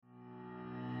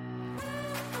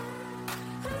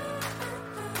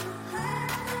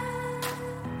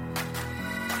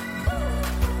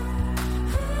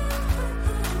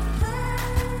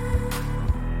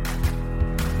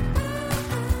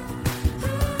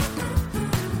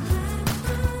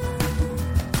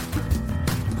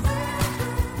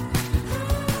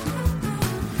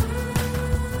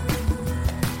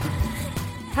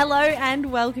Hello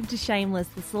and welcome to Shameless,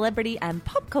 the celebrity and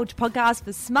pop culture podcast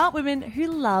for smart women who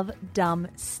love dumb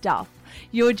stuff.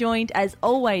 You're joined, as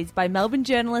always, by Melbourne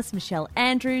journalist Michelle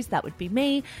Andrews, that would be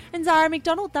me, and Zara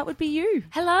McDonald, that would be you.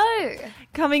 Hello.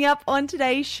 Coming up on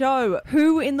today's show,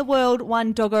 who in the world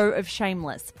won Doggo of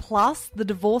Shameless, plus the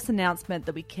divorce announcement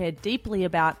that we care deeply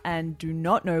about and do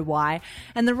not know why,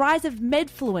 and the rise of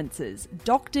medfluencers,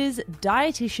 doctors,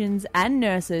 dietitians, and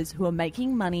nurses who are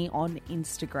making money on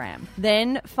Instagram.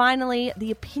 Then, finally,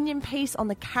 the opinion piece on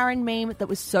the Karen meme that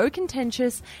was so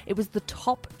contentious, it was the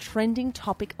top trending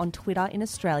topic on Twitter in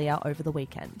Australia over the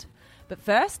weekend. But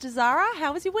first, Zara,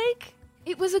 how was your week?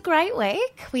 It was a great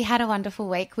week. We had a wonderful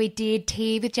week. We did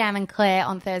Tea with Jam and Claire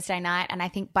on Thursday night, and I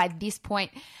think by this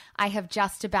point I have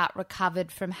just about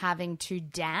recovered from having to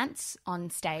dance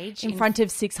on stage. In front of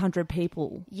 600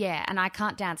 people. Yeah, and I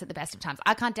can't dance at the best of times.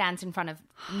 I can't dance in front of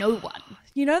no one.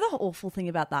 You know the awful thing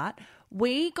about that?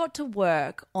 We got to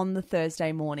work on the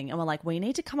Thursday morning and we're like, we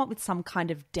need to come up with some kind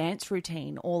of dance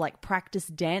routine or like practice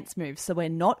dance moves so we're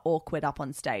not awkward up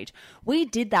on stage. We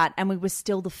did that and we were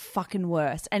still the fucking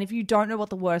worst. And if you don't know what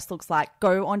the worst looks like,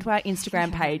 go onto our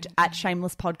Instagram page at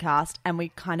Shameless Podcast and we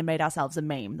kind of made ourselves a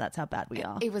meme. That's how bad we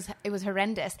are. It was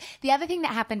horrendous. The other thing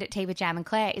that happened at Tea with Jam and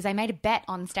Claire is I made a bet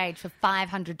on stage for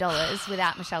 $500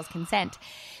 without Michelle's consent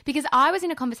because I was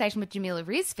in a conversation with Jamila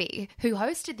Rizvi, who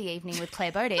hosted the evening with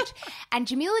Claire Bowditch. And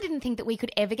Jamila didn't think that we could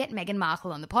ever get Meghan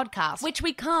Markle on the podcast. Which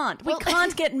we can't. We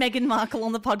can't get Meghan Markle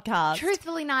on the podcast.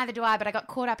 Truthfully, neither do I, but I got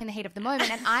caught up in the heat of the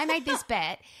moment. And I made this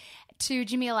bet to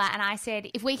Jamila and I said,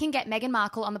 if we can get Meghan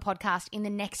Markle on the podcast in the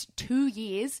next 2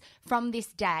 years from this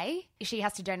day, she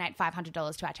has to donate $500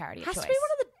 to our charity of choice. Has to be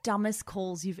one of the dumbest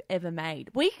calls you've ever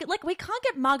made. We can't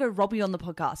get Margot Robbie on the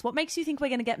podcast. What makes you think we're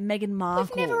going to get Meghan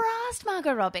Markle? We've never asked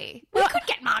Margot Robbie. We could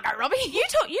get Margot Robbie. You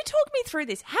talk me through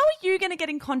this. How are you going to get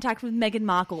in contact with Meghan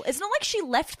Markle? It's not like she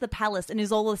left the palace and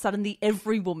is all of a sudden the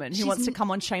every woman who wants to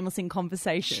come on Shameless in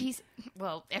Conversation.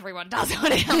 Well, everyone does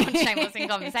want to come on Shameless in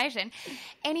Conversation.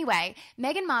 Anyway,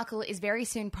 Meghan Markle is very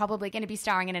soon probably going to be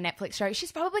starring in a Netflix show.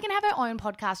 She's probably going to have her own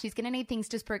podcast. She's going to need things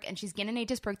to spruik and she's going to need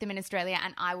to spruik them in Australia,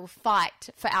 and I will fight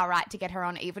for our right to get her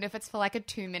on, even if it's for like a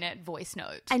 2-minute voice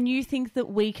note. And you think that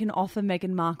we can offer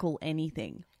Meghan Markle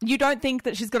anything? You don't think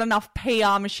that she's got enough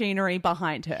PR machinery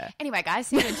behind her? Anyway, guys,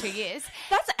 see you in 2 years.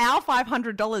 That's our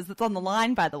 $500 that's on the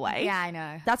line, by the way. Yeah, I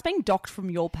know. That's being docked from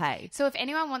your pay. So if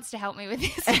anyone wants to help me with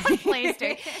this, please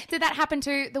do. Did that happen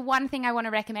too? The one thing I want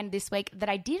to recommend this week that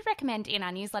I did recommend in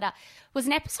our newsletter was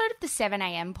an episode of the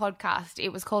 7am podcast. It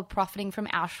was called Profiting from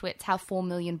Auschwitz, How 4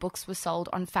 Million Books Were Sold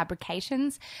on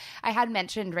Fabrications. I had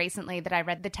mentioned recently that I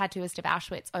read The Tattooist of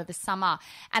Auschwitz over summer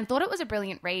and thought it was a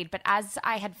brilliant read, but as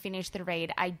I had finished the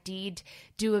read, I did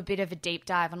do a bit of a deep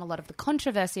dive on a lot of the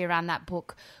controversy around that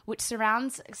book, which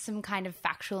surrounds some kind of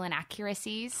factual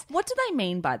inaccuracies. What do they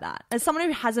mean by that? As someone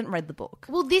who hasn't read the book.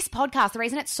 Well, this podcast, the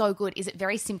reason it's so good is it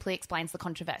very simply explains the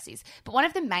controversies. But one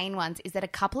of the main ones is that a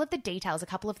couple of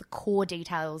the core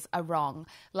details are wrong,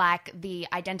 like the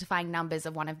identifying numbers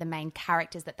of one of the main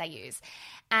characters that they use.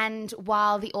 And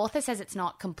while the author says it's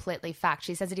not completely fact,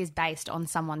 she says it is based on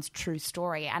someone's true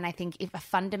story. And I think if a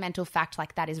fundamental fact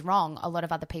like that is wrong, a lot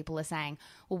of other people are saying,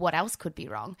 well, what else could be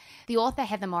wrong? The author,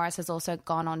 Heather Morris, has also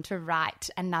gone on to write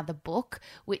another book,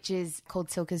 which is called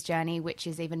Silke's Journey, which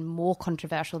is even more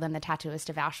controversial than The Tattooist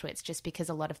of Auschwitz, just because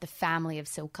a lot of the family of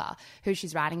Silke, who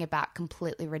she's writing about,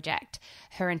 completely reject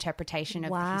her interpretation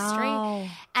of the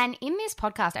history. And in this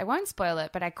podcast, I won't spoil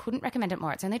it, but I couldn't recommend it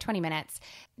more. It's only 20 minutes.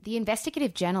 The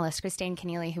investigative journalist, Christine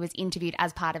Keneally, who was interviewed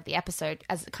as part of the episode,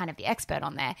 as kind of the expert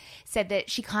on there, said that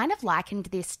she kind of likened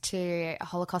this to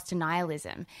Holocaust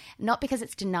denialism, not because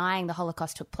it's denying the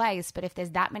Holocaust took place, but if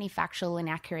there's that many factual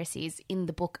inaccuracies in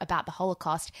the book about the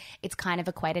Holocaust, it's kind of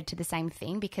equated to the same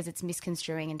thing because it's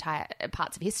misconstruing entire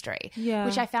parts of history,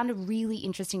 which I found a really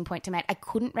interesting point to make. I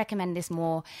couldn't recommend this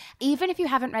more. Even if you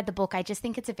haven't read the book, I just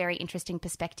think it's a very interesting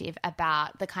perspective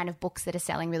about the kind of books that are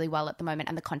selling really well at the moment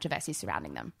and the controversies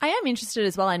surrounding them. I am interested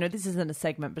as well. I know this isn't a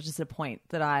segment, but just a point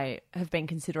that I have been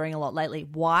considering a lot lately.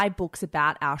 Why books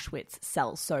about Auschwitz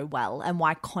sell so well and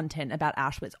why content about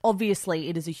Auschwitz. Obviously,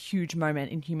 it is a huge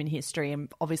moment in human history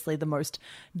and obviously the most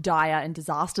dire and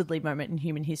disasterly moment in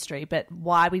human history. But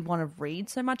why we want to read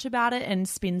so much about it and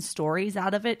spin stories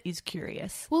out of it is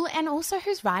curious. Well, and also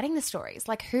who's writing the stories?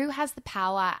 Like, who has the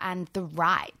power and the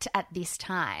right at this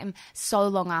time, so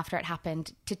long after it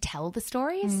happened, to tell the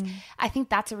stories? I think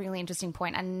that's a really interesting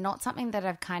point and not something that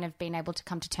I've kind of been able to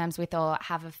come to terms with or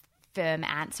have a firm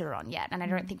answer on yet, and I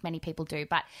don't think many people do,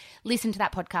 but listen to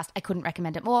that podcast. I couldn't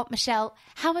recommend it more. Michelle,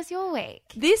 how was your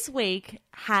week? This week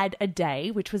had a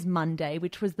day, which was Monday,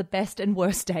 which was the best and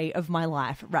worst day of my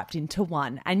life wrapped into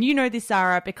one. And you know this,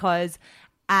 Zara, because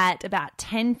at about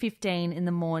 10:15 in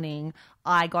the morning,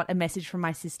 I got a message from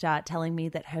my sister telling me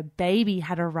that her baby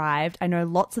had arrived. I know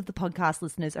lots of the podcast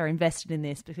listeners are invested in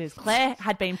this because Claire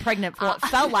had been pregnant for what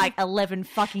felt like 11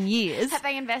 fucking years. Have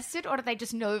they invested, or do they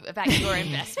just know about your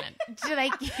investment? Do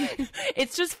they?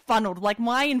 It's just funneled. Like,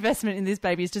 my investment in this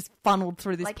baby is just funneled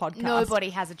through this podcast. Nobody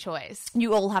has a choice.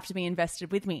 You all have to be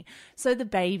invested with me. So the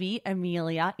baby,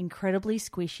 Amelia, incredibly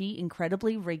squishy,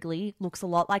 incredibly wriggly, looks a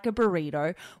lot like a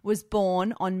burrito, was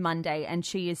born on Monday, and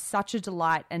she is such a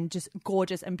delight and just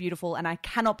gorgeous and beautiful, and I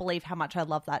cannot believe how much I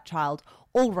love that child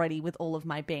already with all of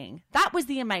my being. That was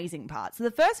the amazing part. So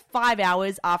the first 5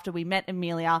 hours after we met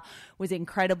Amelia was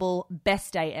incredible.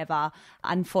 Best day ever.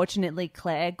 Unfortunately,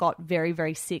 Claire got very,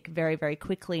 very sick very, very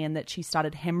quickly, and that she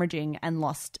started hemorrhaging and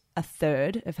lost a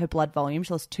third of her blood volume.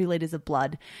 She lost 2 liters of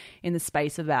blood in the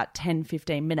space of about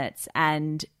 10-15 minutes,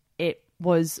 and it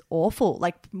was awful.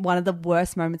 Like, one of the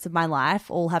worst moments of my life,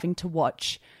 all having to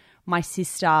watch my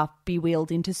sister be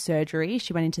wheeled into surgery.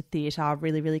 She went into theatre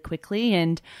really, really quickly,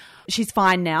 and she's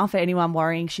fine now. For anyone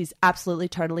worrying, she's absolutely,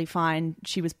 totally fine.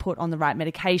 She was put on the right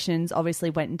medications, obviously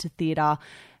went into theatre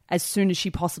as soon as she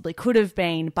possibly could have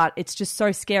been, but it's just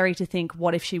so scary to think,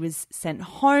 what if she was sent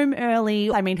home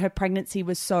early? I mean, her pregnancy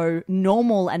was so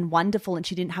normal and wonderful, and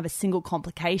she didn't have a single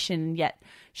complication, and yet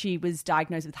she was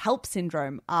diagnosed with HELLP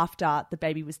syndrome after the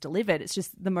baby was delivered. It's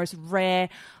just the most rare,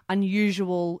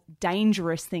 unusual,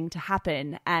 dangerous thing to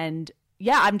happen. And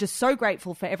yeah, I'm just so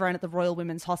grateful for everyone at the Royal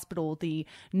Women's Hospital, the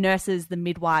nurses, the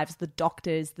midwives, the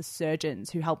doctors, the surgeons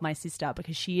who helped my sister,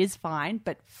 because she is fine.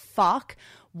 But fuck,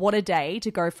 what a day to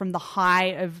go from the high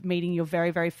of meeting your very,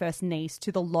 very first niece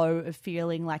to the low of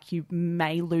feeling like you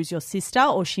may lose your sister,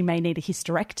 or she may need a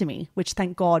hysterectomy, which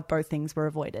thank God both things were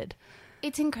avoided.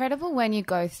 It's incredible when you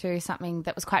go through something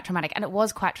that was quite traumatic, and it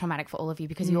was quite traumatic for all of you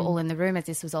because you were all in the room as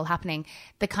this was all happening,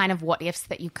 the kind of what ifs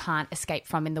that you can't escape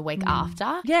from in the week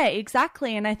after. Yeah,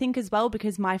 exactly. And I think as well,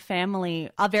 because my family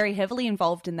are very heavily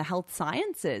involved in the health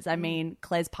sciences. I mean,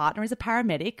 Claire's partner is a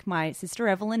paramedic. My sister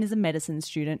Evelyn is a medicine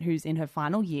student who's in her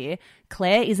final year.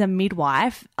 Claire is a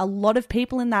midwife. A lot of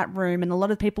people in that room and a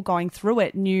lot of people going through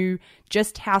it knew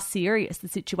just how serious the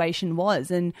situation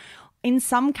was. And in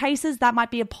some cases, that might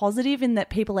be a positive in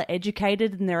that people are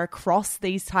educated and they're across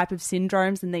these type of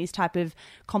syndromes and these type of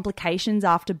complications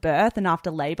after birth and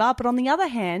after labor. But on the other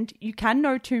hand, you can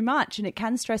know too much and it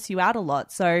can stress you out a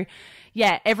lot. So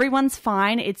yeah, everyone's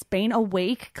fine. It's been a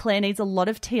week. Claire needs a lot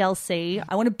of TLC.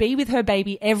 I want to be with her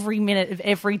baby every minute of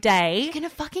every day. You're going to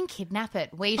fucking kidnap it.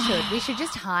 We should. We should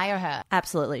just hire her.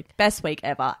 Absolutely. Best week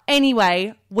ever.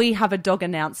 Anyway, we have a dog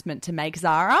announcement to make,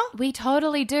 Zara. We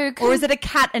totally do. Or is it a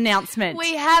cat announcement?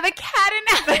 We have a cat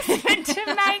announcement to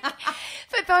make.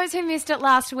 For those who missed it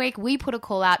last week, we put a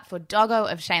call out for Doggo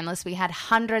of Shameless. We had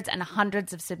hundreds and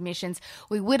hundreds of submissions.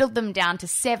 We whittled them down to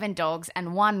 7 dogs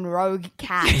and 1 rogue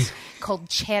cat called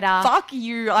Cheddar. Fuck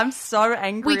you. I'm so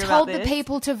angry about this. We told the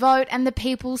people to vote and the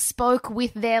people spoke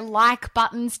with their like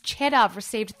buttons. Cheddar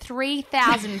received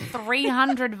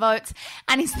 3,300 votes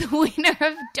and is the winner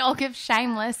of Dog of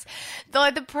Shameless,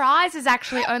 though the prize is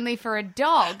actually only for a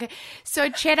dog. So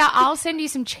Cheddar, I'll send you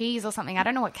some cheese or something. I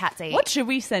don't know what cats eat. What should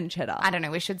we send Cheddar? I don't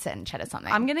know. We should send Cheddar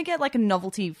something. I'm going to get like a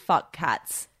novelty fuck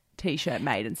cats t-shirt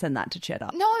made and send that to Cheddar.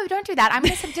 No, don't do that. I'm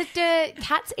going to send, do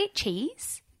cats eat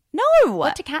cheese? No.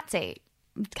 What do cats eat?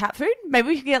 Cat food? Maybe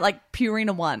we could get like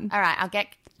Purina 1. All right, I'll get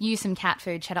you some cat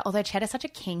food, Cheddar. Although Cheddar's such a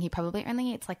king, he probably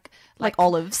only eats like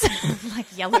olives. like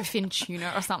yellowfin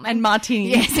tuna or something. And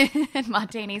martinis. Yes, and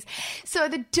martinis. So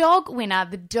the dog winner,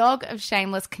 the Dog of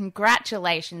Shameless,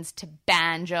 congratulations to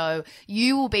Banjo.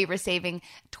 You will be receiving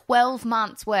 12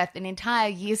 months worth, an entire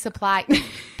year's supply of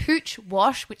Pooch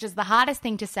Wash, which is the hardest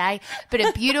thing to say, but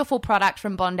a beautiful product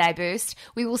from Bondi Boost.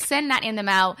 We will send that in the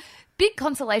mail. Big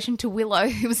consolation to Willow,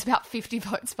 who was about 50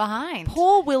 votes behind.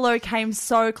 Poor Willow came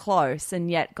so close and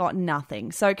yet got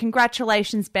nothing. So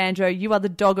congratulations, Banjo. You are the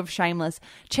Dog of Shameless.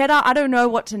 Cheddar, I don't know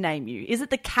what to name you. Is it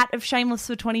the Cat of Shameless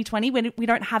for 2020? We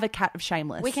don't have a Cat of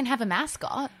Shameless. We can have a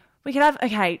mascot. We could have,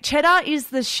 okay, Cheddar is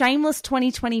the Shameless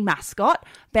 2020 mascot.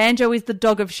 Banjo is the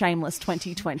dog of Shameless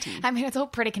 2020. I mean, it's all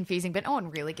pretty confusing, but no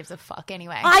one really gives a fuck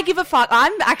anyway. I give a fuck.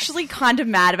 I'm actually kind of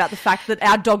mad about the fact that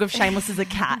our dog of Shameless is a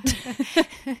cat.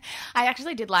 I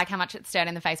actually did like how much it stirred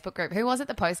in the Facebook group. Who was it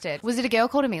that posted? Was it a girl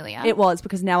called Amelia? It was,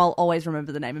 because now I'll always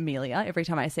remember the name Amelia every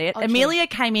time I see it. Amelia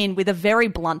came in with a very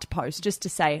blunt post just to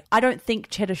say, I don't think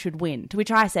Cheddar should win. To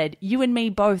which I said, you and me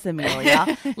both,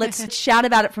 Amelia. Let's shout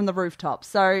about it from the rooftop.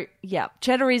 So, yeah,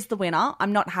 Cheddar is the winner.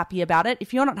 I'm not happy about it.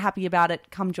 If you're not happy about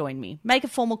it, come join me. Make a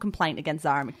formal complaint against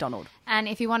Zara McDonald. And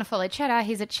if you want to follow Cheddar,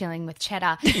 he's at Chilling with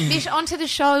Cheddar. Bish, onto the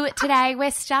show today.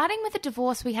 We're starting with a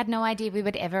divorce we had no idea we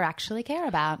would ever actually care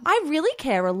about. I really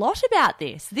care a lot about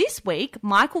this. This week,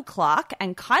 Michael Clarke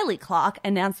and Kylie Clarke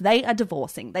announced they are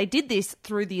divorcing. They did this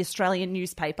through the Australian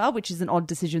newspaper, which is an odd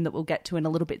decision that we'll get to in a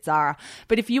little bit, Zara.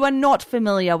 But if you are not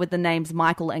familiar with the names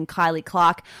Michael and Kylie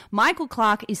Clarke, Michael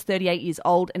Clarke is 38 years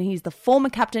old and he's the former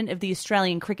captain of the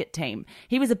Australian cricket team.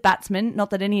 He was a batsman, not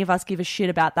that any of us give a shit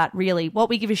about that really. What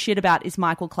we give a shit about is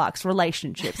Michael Clarke's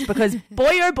relationships, because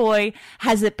boy oh boy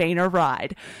has it been a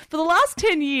ride. For the last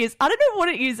 10 years, I don't know what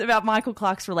it is about Michael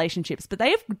Clarke's relationships, but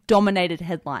they have dominated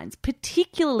headlines,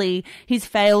 particularly his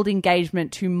failed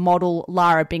engagement to model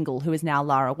Lara Bingle, who is now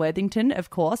Lara Worthington, of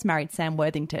course, married Sam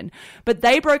Worthington. But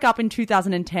they broke up in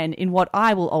 2010 in what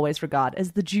I will always regard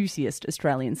as the juiciest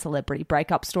Australian celebrity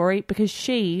breakup story, because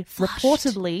she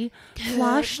reportedly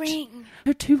flushed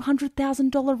her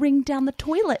 $200,000 ring down the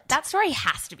toilet. That story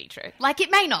has to be true. Like,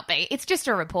 it may not be. It's just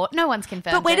a report. No one's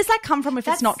confirmed But where does that come from if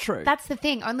it's not true? That's the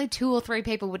thing. Only 2 or 3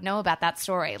 people would know about that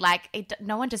story. Like,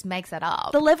 no one just makes that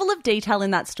up. The level of detail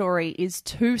in that story is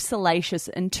too salacious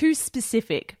and too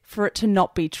specific for it to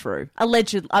not be true.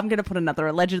 Allegedly. I'm going to put another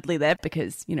allegedly there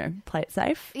because, play it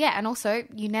safe. Yeah, and also,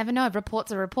 you never know.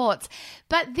 Reports are reports.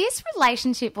 But this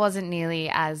relationship wasn't nearly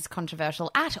as controversial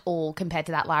at all compared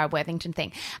to that Lara Worthington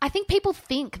thing. I think people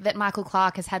think that Michael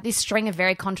Clarke has had this string of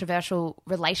very controversial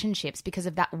relationships because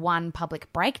of that one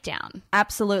public breakdown.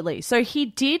 Absolutely. So he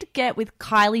did get with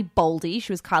Kylie Boldy.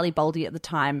 She was Kylie Boldy at the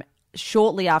time.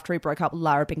 Shortly after he broke up with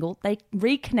Lara Bingle, they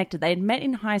reconnected. They had met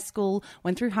in high school,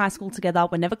 went through high school together,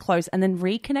 were never close, and then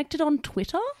reconnected on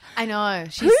Twitter. I know.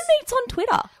 Who meets on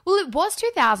Twitter? Well, it was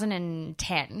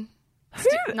 2010.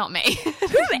 Not me.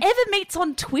 Whoever meets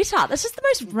on Twitter? That's just the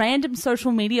most random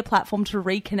social media platform to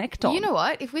reconnect on. You know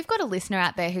what? If we've got a listener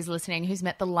out there who's listening who's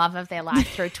met the love of their life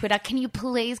through Twitter, can you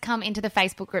please come into the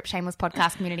Facebook group Shameless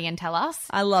Podcast Community and tell us?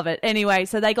 I love it. Anyway,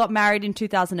 so they got married in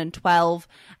 2012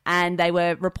 and they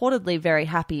were reportedly very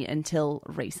happy until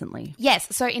recently. Yes.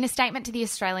 So in a statement to The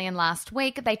Australian last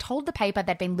week, they told the paper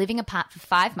they'd been living apart for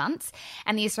 5 months,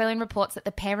 and The Australian reports that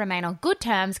the pair remain on good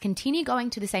terms, continue going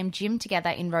to the same gym together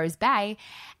in Rose Bay,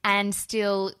 and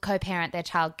still co-parent their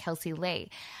child, Kelsey Lee.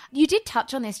 You did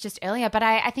touch on this just earlier, but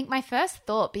I think my first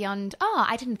thought beyond,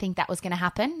 I didn't think that was going to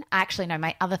happen. Actually, no,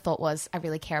 my other thought was, I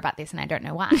really care about this and I don't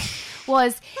know why,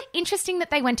 was interesting that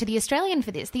they went to The Australian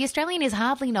for this. The Australian is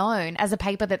hardly known as a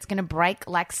paper that's going to break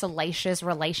like salacious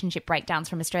relationship breakdowns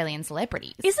from Australian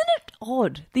celebrities. Isn't it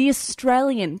odd? The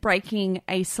Australian breaking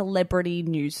a celebrity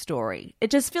news story.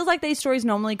 It just feels like these stories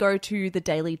normally go to the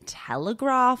Daily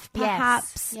Telegraph,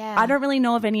 perhaps. Yes, yeah. I don't really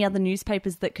know of any other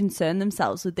newspapers that concern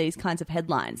themselves with these kinds of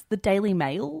headlines. The Daily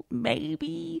Mail,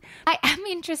 maybe? I am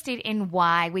interested in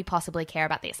why we possibly care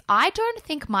about this. I don't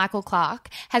think Michael Clarke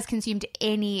has consumed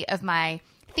any of my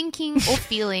thinking or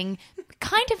feeling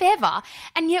kind of ever.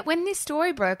 And yet when this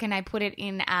story broke and I put it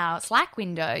in our Slack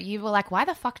window, you were like, why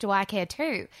the fuck do I care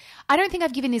too? I don't think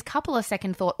I've given this couple a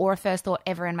second thought or a first thought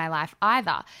ever in my life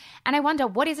either. And I wonder,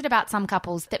 what is it about some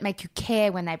couples that make you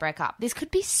care when they break up? This could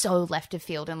be so left of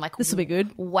field and like this will be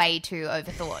good. Way too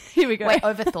overthought. Here we go. Wait,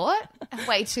 overthought?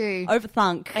 Way too...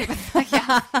 Overthunk.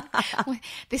 Yeah.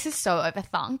 This is so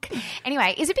overthunk.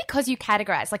 Anyway, is it because you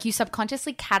categorize, like you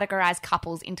subconsciously categorize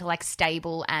couples into like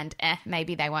stable and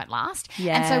maybe they won't last?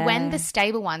 Yeah. And so when the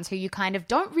stable ones who you kind of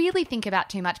don't really think about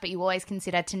too much, but you always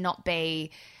consider to not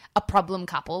be a problem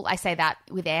couple, I say that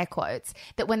with air quotes,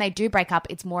 that when they do break up,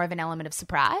 it's more of an element of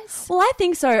surprise? Well, I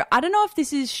think so. I don't know if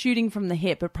this is shooting from the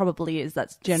hip. It probably is.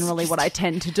 That's generally what I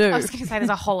tend to do. I was going to say there's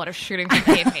a whole lot of shooting from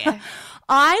the hip here.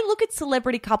 I look at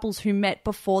celebrity couples who met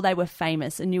before they were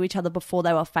famous and knew each other before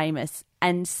they were famous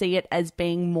and see it as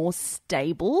being more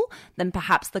stable than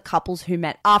perhaps the couples who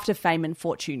met after fame and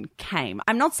fortune came.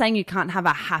 I'm not saying you can't have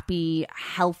a happy,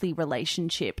 healthy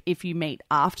relationship if you meet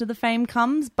after the fame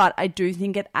comes, but I do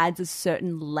think it adds a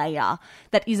certain layer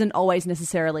that isn't always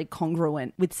necessarily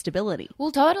congruent with stability.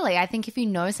 Well, totally. I think if you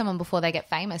know someone before they get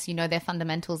famous, you know their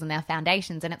fundamentals and their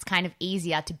foundations, and it's kind of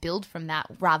easier to build from that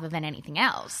rather than anything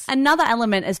else. Another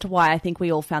element as to why I think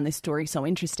we all found this story so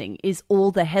interesting is all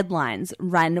the headlines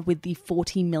ran with the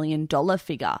 $40 million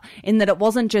figure, in that it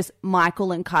wasn't just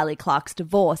Michael and Kylie Clark's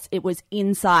divorce, it was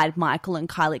inside Michael and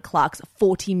Kylie Clark's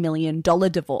 $40 million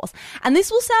divorce. And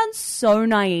this will sound so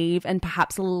naive and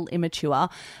perhaps a little immature,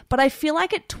 but I feel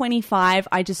like at 25,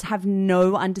 I just have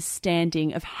no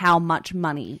understanding of how much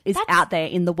money is out there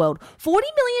in the world. $40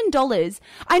 million.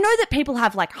 I know that people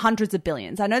have like hundreds of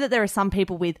billions. I know that there are some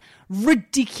people with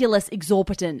ridiculous,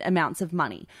 exorbitant amounts of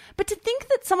money. But to think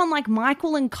that someone like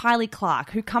Michael and Kylie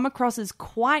Clark, who come across as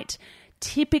quite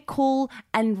typical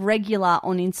and regular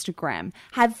on Instagram,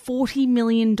 have $40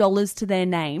 million to their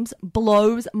names,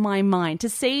 blows my mind. To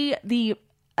see the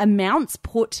amounts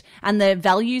put and the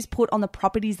values put on the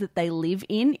properties that they live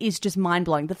in is just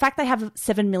mind-blowing. The fact they have a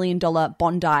 $7 million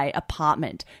Bondi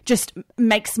apartment just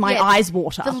makes my eyes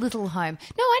water. The little home.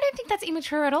 No, I don't think that's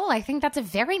immature at all. I think that's a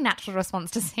very natural response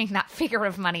to seeing that figure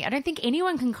of money. I don't think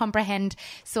anyone can comprehend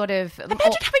sort of... Imagine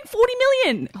having $40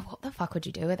 million. Oh, what the fuck would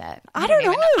you do with it? I don't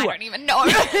know. I don't even know.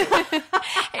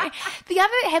 The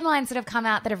other headlines that have come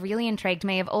out that have really intrigued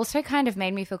me have also kind of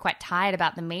made me feel quite tired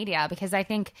about the media, because I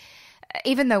think...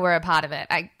 even though we're a part of it,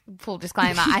 full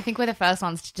disclaimer, I think we're the first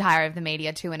ones to tire of the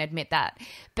media too and admit that.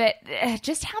 But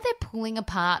just how they're pulling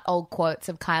apart old quotes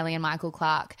of Kylie and Michael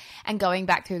Clark and going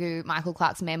back through Michael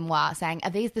Clark's memoir saying, are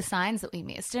these the signs that we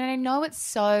missed? And I know it's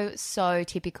so, so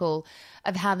typical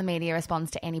of how the media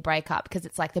responds to any breakup, because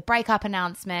it's like the breakup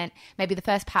announcement, maybe the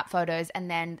first pap photos,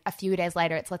 and then a few days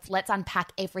later it's let's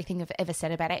unpack everything we've ever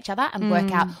said about each other and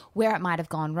work out where it might have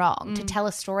gone wrong to tell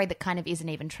a story that kind of isn't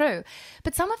even true.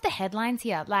 But some of the headlines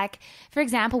here, like, for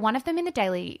example, one of them in the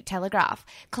Daily Telegraph,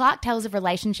 Clark tells of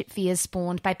relationship fears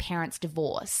spawned by parents'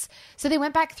 divorce. So they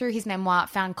went back through his memoir,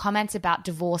 found comments about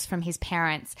divorce from his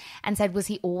parents, and said, was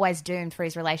he always doomed for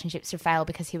his relationships to fail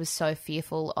because he was so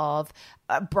fearful of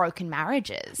broken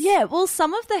marriages? Yeah, well,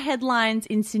 some of the headlines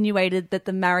insinuated that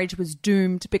the marriage was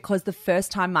doomed because the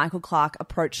first time Michael Clark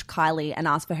approached Kylie and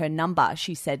asked for her number,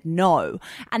 she said no.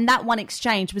 And that one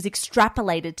exchange was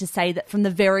extrapolated to say that from the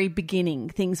very beginning,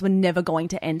 things were never going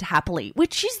to end happily,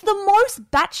 which is the most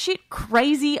batshit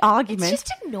crazy argument. It's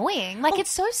just annoying. Like,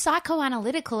 it's so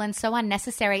psychoanalytical and so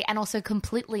unnecessary and also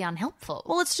completely unhelpful.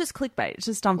 Well, it's just clickbait. It's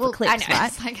just done for clicks, I know. right?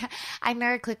 It's like, I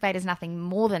know clickbait is nothing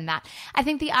more than that. I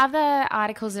think the other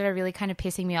articles that are really kind of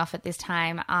pissing me off at this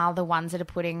time are the ones that are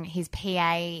putting his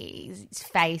PA's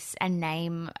face and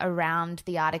name around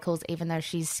the articles, even though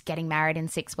she's getting married in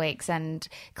 6 weeks, and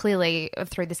clearly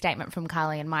through the statement from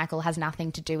Kylie and Michael has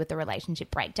nothing to do with the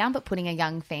relationship breakdown, but putting a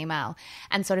young female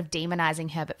and sort of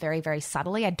demonizing her, but very, very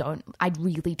subtly. I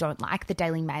really don't like. The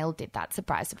Daily Mail did that.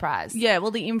 Surprise, surprise. Yeah,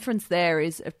 well, the inference there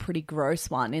is a pretty gross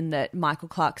one, in that Michael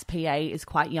Clark's PA is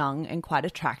quite young and quite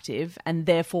attractive, and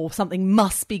therefore something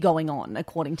must be going on,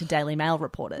 according to Daily Mail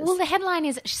reporters. Well, the headline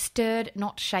is stirred,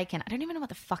 not shaken. I don't even know what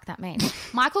the fuck that means.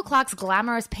 Michael Clark's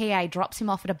glamorous PA drops him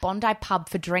off at a Bondi pub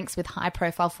for drinks with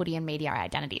high-profile footy and media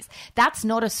identities. That's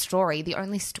not a story. The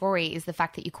only story is the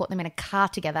fact that you caught them in a car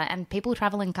together, and people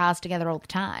travel in cars together all the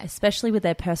time. Especially with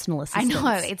their personal assistants. I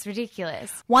know, it's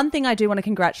ridiculous. One thing I do want to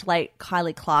congratulate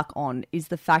Kylie Clark on is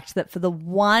the fact that for the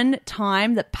one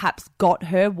time that Paps got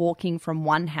her walking from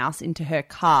one house into her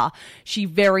car, she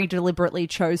very deliberately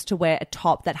chose to wear a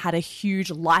top that had a huge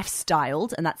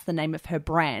Lifestyled, and that's the name of her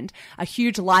brand, a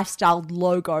huge Lifestyled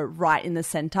logo right in the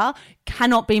center.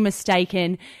 Cannot be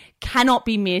mistaken, cannot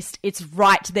be missed. It's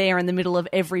right there in the middle of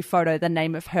every photo, the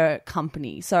name of her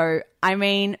company. So, I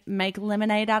mean, make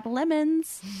lemonade out of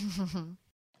lemons.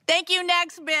 Thank you,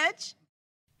 next, bitch.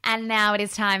 And now it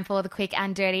is time for the quick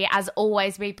and dirty. As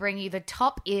always, we bring you the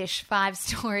top-ish 5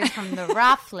 stories from the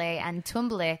roughly and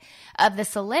tumbly of the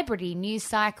celebrity news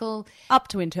cycle. Up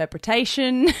to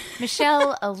interpretation.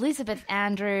 Michelle Elizabeth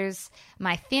Andrews,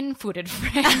 my thin-footed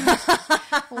friend.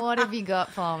 What have you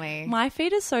got for me? My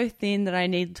feet are so thin that I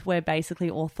need to wear basically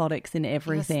orthotics in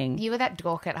everything. You were that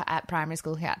dork at primary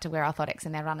school who had to wear orthotics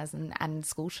in their runners and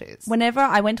school shoes. Whenever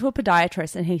I went to a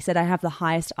podiatrist and he said I have the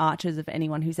highest arches of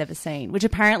anyone who's ever seen, which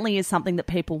apparently is something that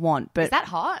people want. But is that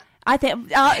hot? I think,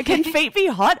 can feet be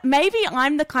hot? Maybe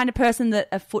I'm the kind of person that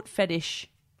a foot fetish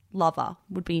lover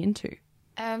would be into.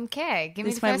 Okay, give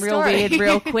me this the first went real story. weird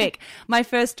real quick. My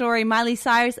first story, Miley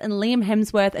Cyrus and Liam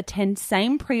Hemsworth attend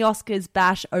same pre-Oscars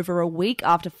bash over a week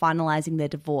after finalising their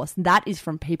divorce. That is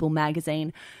from People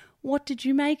magazine. What did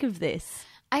you make of this?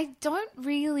 I don't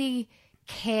really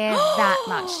care that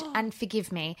much, and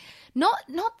forgive me. Not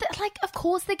that, like, of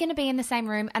course they're going to be in the same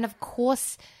room, and of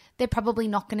course they're probably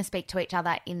not going to speak to each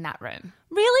other in that room.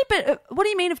 Really? But what do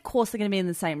you mean, of course they're going to be in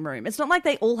the same room? It's not like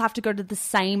they all have to go to the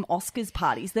same Oscars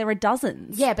parties. There are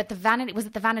dozens. Yeah, but was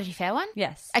it the Vanity Fair one?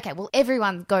 Yes. Okay, well,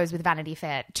 everyone goes with Vanity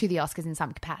Fair to the Oscars in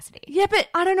some capacity. Yeah, but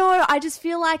I don't know. I just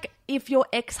feel like if your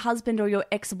ex-husband or your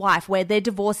ex-wife, where their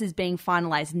divorce is being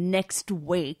finalized next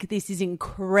week, this is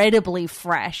incredibly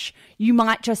fresh, you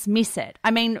might just miss it.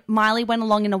 I mean, Miley went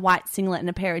along in a white singlet and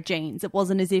a pair of jeans. It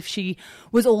wasn't as if she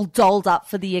was all dolled up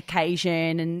for the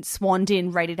occasion and swanned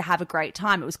in ready to have a great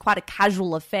time. It was quite a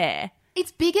casual affair.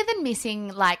 It's bigger than missing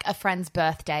like a friend's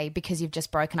birthday because you've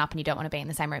just broken up and you don't want to be in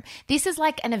the same room. This is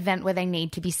like an event where they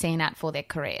need to be seen at for their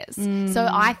careers. So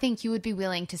I think you would be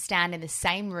willing to stand in the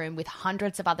same room with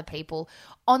hundreds of other people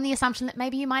on the assumption that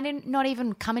maybe you might not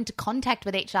even come into contact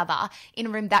with each other in a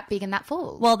room that big and that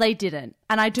full. Well, they didn't.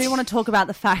 And I do want to talk about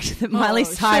the fact that Miley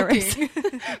Cyrus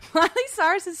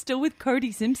is still with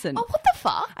Cody Simpson. Oh, what the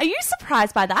fuck? Are you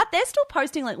surprised by that? They're still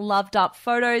posting like loved up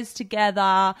photos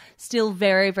together, still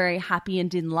very, very happy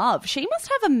and in love. She must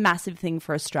have a massive thing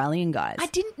for Australian guys. I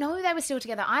didn't know they were still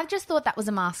together. I just thought that was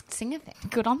a Masked Singer thing.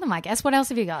 Good on them, I guess. What else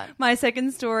have you got? My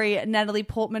second story, Natalie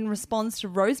Portman responds to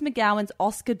Rose McGowan's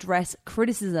Oscar dress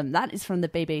criticism. That is from the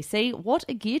BBC. What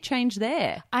a gear change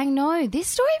there. I know. This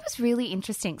story was really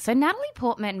interesting. So Natalie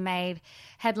Portman made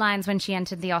headlines when she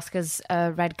entered the Oscars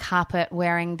red carpet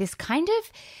wearing this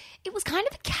it was kind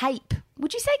of a cape.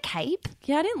 Would you say cape?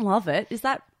 Yeah, I didn't love it. Is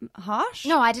that harsh?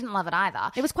 No, I didn't love it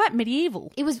either. It was quite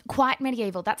medieval. It was quite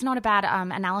medieval. That's not a bad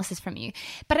analysis from you.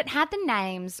 But it had the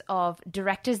names of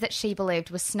directors that she believed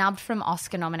were snubbed from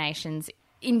Oscar nominations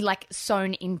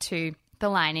sewn into the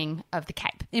lining of the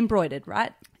cape. Embroidered,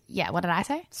 right? Yeah, what did I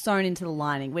say? Sewn into the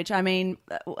lining, which I mean,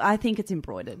 I think it's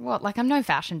embroidered. What? Like I'm no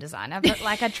fashion designer, but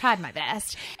I tried my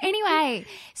best. Anyway,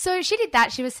 so she did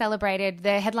that. She was celebrated.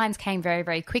 The headlines came very,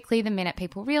 very quickly the minute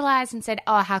people realised and said,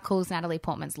 oh, how cool is Natalie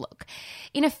Portman's look?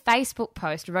 In a Facebook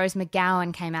post, Rose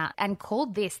McGowan came out and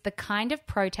called this the kind of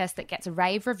protest that gets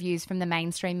rave reviews from the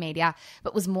mainstream media,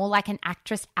 but was more like an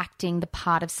actress acting the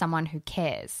part of someone who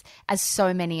cares, as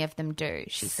so many of them do,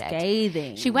 she said.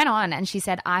 Scathing. She went on and she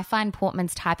said, I find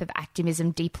Portman's type of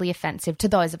activism deeply offensive to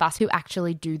those of us who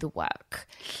actually do the work.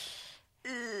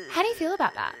 How do you feel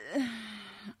about that?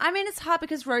 I mean, it's hard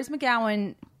because Rose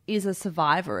McGowan is a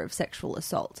survivor of sexual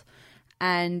assault.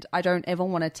 And I don't ever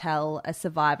want to tell a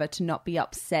survivor to not be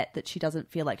upset that she doesn't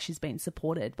feel like she's been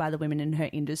supported by the women in her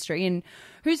industry. And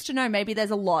who's to know, maybe there's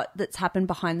a lot that's happened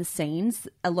behind the scenes,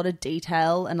 a lot of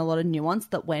detail and a lot of nuance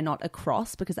that we're not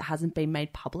across because it hasn't been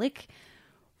made public.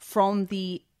 From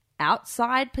the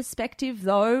outside perspective,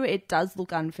 though, it does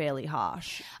look unfairly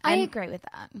harsh. I agree with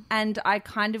that. And I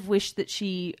kind of wish that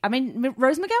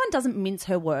Rose McGowan doesn't mince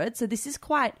her words, so this is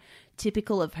quite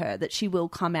typical of her, that she will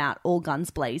come out all guns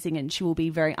blazing and she will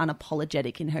be very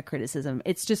unapologetic in her criticism.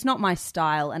 It's just not my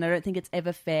style, and I don't think it's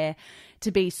ever fair to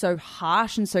be so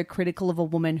harsh and so critical of a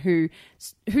woman who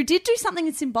did do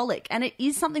something symbolic, and it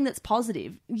is something that's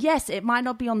positive. Yes, it might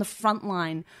not be on the front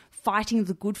line fighting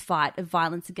the good fight of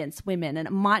violence against women, and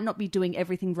it might not be doing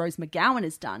everything Rose McGowan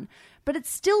has done, but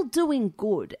it's still doing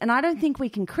good, and I don't think we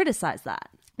can criticise that.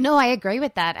 No, I agree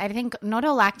with that. I think not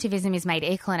all activism is made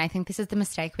equal, and I think this is the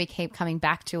mistake we keep coming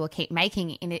back to or keep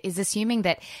making, is assuming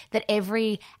that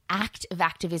every act of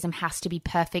activism has to be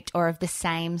perfect or of the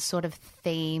same sort of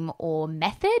theme or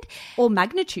method. Or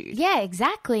magnitude. Yeah,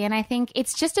 exactly. And I think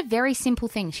it's just a very simple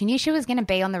thing. She knew she was going to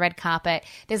be on the red carpet.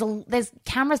 There's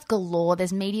cameras galore.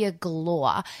 There's media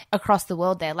galore across the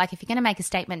world there. Like, if you're going to make a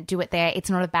statement, do it there. It's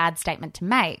not a bad statement to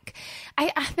make.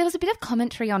 There was a bit of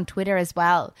commentary on Twitter as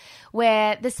well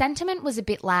where the sentiment was a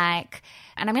bit like,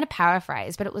 and I'm going to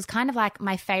paraphrase, but it was kind of like,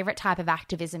 my favorite type of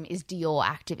activism is Dior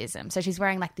activism. So she's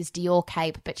wearing like this Dior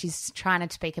cape, but she's trying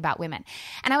to speak about women.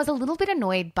 And I was a little bit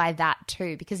annoyed by that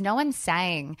too, because no one's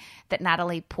saying that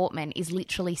Natalie Portman is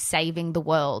literally saving the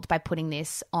world by putting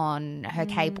this on her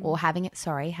cape or having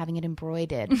it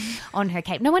embroidered on her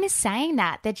cape. No one is saying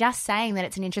that. They're just saying that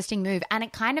it's an interesting move, and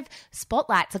it kind of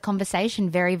spotlights a conversation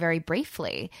very, very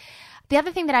briefly. The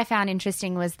other thing that I found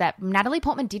interesting was that Natalie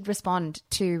Portman did respond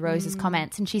to Rose's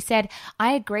comments, and she said,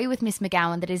 I agree with Miss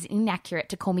McGowan that it is inaccurate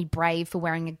to call me brave for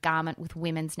wearing a garment with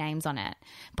women's names on it.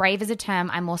 Brave is a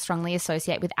term I more strongly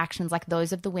associate with actions like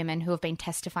those of the women who have been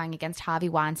testifying against Harvey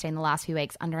Weinstein the last few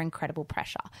weeks under incredible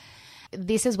pressure.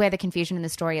 This is where the confusion in the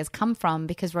story has come from,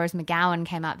 because Rose McGowan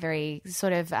came out very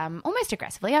sort of almost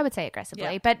aggressively, I would say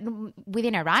aggressively, but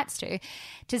within her rights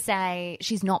to say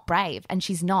she's not brave, and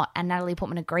she's not. And Natalie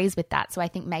Portman agrees with that. So I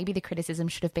think maybe the criticism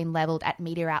should have been levelled at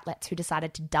media outlets who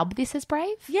decided to dub this as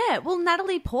brave. Yeah, well,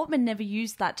 Natalie Portman never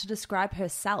used that to describe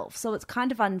herself. So it's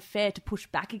kind of unfair to push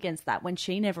back against that when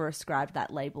she never ascribed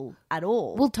that label at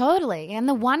all. Well, totally. And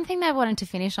the one thing that I wanted to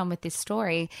finish on with this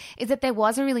story is that there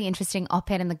was a really interesting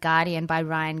op-ed in The Guardian by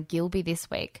Ryan Gilby this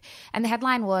week. And the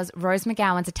headline was, Rose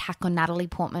McGowan's attack on Natalie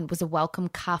Portman was a welcome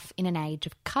cuff in an age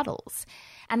of cuddles.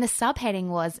 And the subheading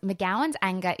was, McGowan's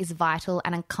anger is vital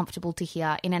and uncomfortable to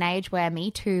hear in an age where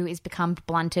Me Too is become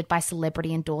blunted by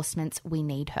celebrity endorsements. We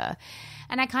need her.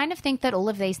 And I kind of think that all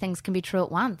of these things can be true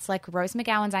at once. Like, Rose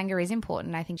McGowan's anger is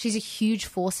important. I think she's a huge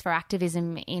force for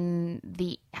activism in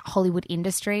the Hollywood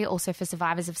industry, also for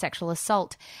survivors of sexual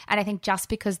assault. And I think just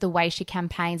because the way she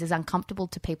campaigns is uncomfortable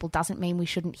to people doesn't mean we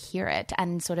shouldn't hear it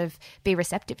and sort of be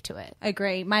receptive to it.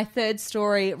 Agree. My third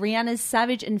story, Rihanna's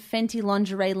Savage and Fenty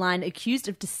lingerie line accused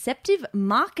of deceptive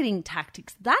marketing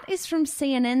tactics. That is from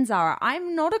CNN, Zara.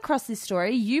 I'm not across this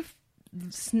story. You've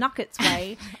snuck its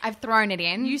way. I've thrown it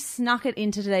in. You snuck it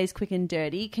into today's Quick and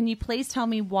Dirty. Can you please tell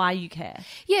me why you care?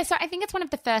 Yeah, so I think it's one of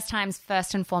the first times,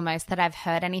 first and foremost, that I've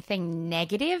heard anything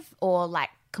negative or like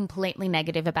completely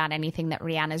negative about anything that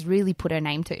Rihanna's really put her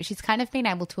name to. She's kind of been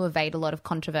able to evade a lot of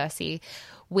controversy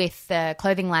with the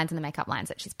clothing lines and the makeup lines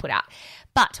that she's put out.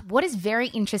 But what is very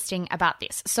interesting about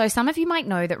this? So some of you might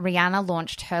know that Rihanna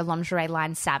launched her lingerie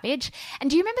line Savage. And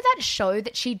do you remember that show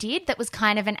that she did that was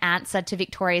kind of an answer to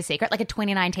Victoria's Secret, like a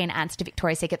 2019 answer to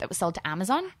Victoria's Secret that was sold to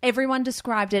Amazon? Everyone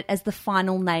described it as the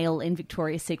final nail in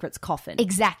Victoria's Secret's coffin.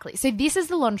 Exactly. So this is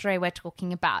the lingerie we're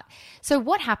talking about. So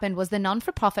what happened was the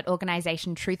non-for-profit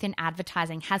organisation Truth in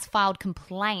Advertising has filed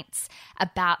complaints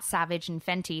about Savage and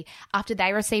Fenty after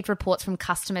they received reports from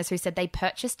customers who said they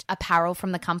purchased apparel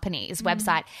from the company's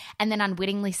website and then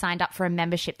unwittingly signed up for a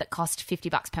membership that cost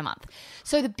 $50 per month.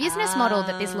 So the business model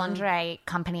that this lingerie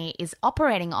company is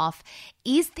operating off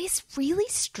is this really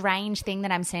strange thing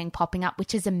that I'm seeing popping up,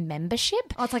 which is a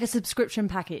membership. Oh, it's like a subscription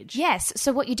package. Yes.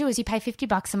 So what you do is you pay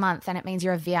 $50 a month and it means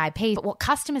you're a VIP. But what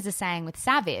customers are saying with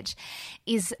Savage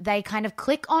is they kind of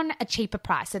click on a cheaper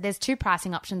price. So there's two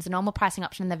pricing options, the normal pricing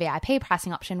option and the VIP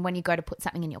pricing option when you go to put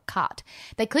something in your cart.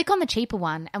 They click on the cheaper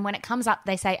one and when it comes up,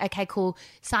 they say, okay, cool,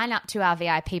 sign up to our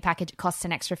VIP package. It costs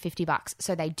an extra $50.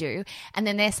 So they do. And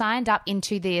then they're signed up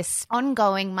into this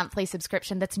ongoing monthly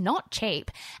subscription that's not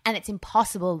cheap and it's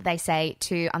impossible, they say,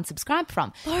 to unsubscribe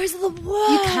from. Those are the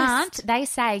worst. You can't. They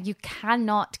say you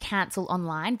cannot cancel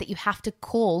online, that you have to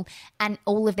call and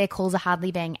all of their calls are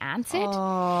hardly being answered.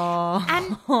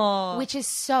 And which is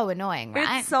so annoying,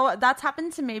 right? So that's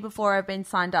happened to me before. I've been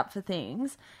signed up for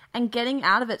things and getting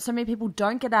out of it. So many people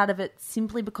don't get out of it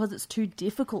simply because it's too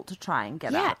difficult to try and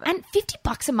get out of it. And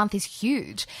 $50 a month is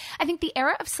huge. I think the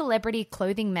era of celebrity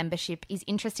clothing membership is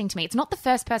interesting to me. It's not the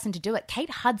first person to do it. Kate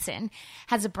Hudson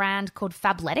has a brand called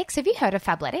Fabletics. Have you heard of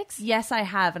Fabletics? Yes, I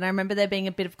have. And I remember there being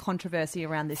a bit of controversy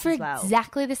around this as well. For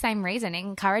exactly the same reason. It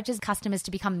encourages customers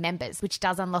to become members, which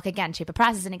does unlock, again, cheaper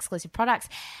prices and exclusive products.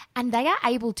 And they are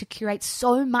able to curate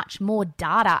so much more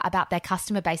data about their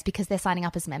customer base because they're signing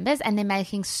up as members and they're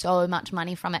making so much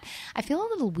money from it. I feel a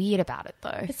little weird about it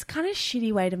though. It's kind of a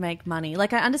shitty way to make money.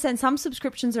 Like, I understand some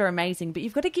subscriptions are amazing, but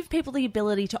you've got to give people the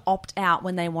ability to opt out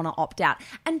when they want to opt out.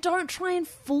 And don't try and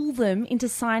fool them into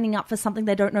signing up for something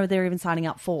they don't know they're even signing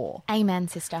up for. Amen,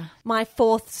 sister. My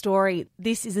fourth story.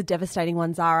 This is a devastating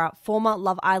one, Zara. Former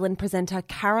Love Island presenter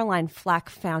Caroline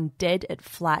Flack found dead at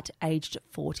flat aged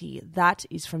 40. That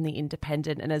is from The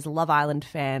Independent. And as a Love Island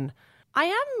fan, I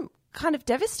am kind of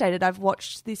devastated. I've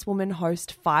watched this woman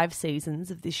host 5 seasons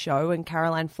of this show and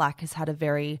Caroline Flack has had a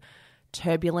very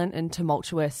turbulent and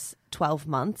tumultuous 12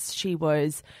 months. She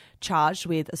was charged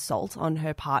with assault on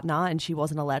her partner and she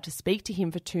wasn't allowed to speak to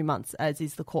him for 2 months, as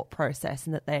is the court process,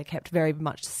 and that they are kept very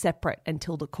much separate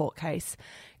until the court case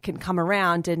can come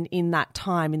around. And in that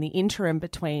time, in the interim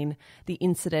between the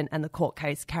incident and the court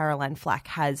case, Caroline Flack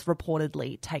has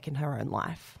reportedly taken her own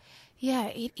life. Yeah,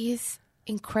 it is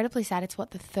incredibly sad. It's the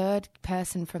third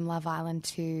person from Love Island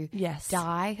to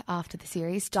die after the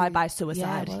series. Die by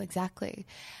suicide. Yeah, well, exactly.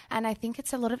 And I think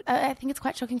it's I think it's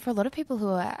quite shocking for a lot of people who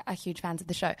are huge fans of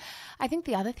the show. I think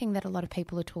the other thing that a lot of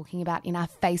people are talking about in our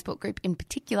Facebook group in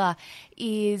particular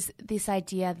is this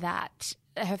idea that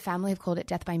her family have called it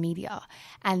death by media,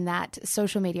 and that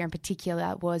social media in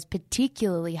particular was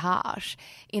particularly harsh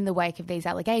in the wake of these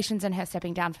allegations and her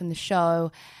stepping down from the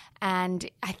show. And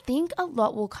I think a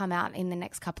lot will come out in the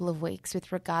next couple of weeks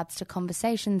with regards to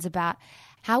conversations about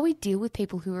how we deal with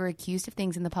people who are accused of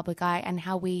things in the public eye and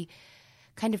how we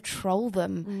kind of troll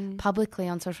them publicly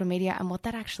on social media and what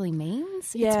that actually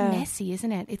means. Yeah. It's messy,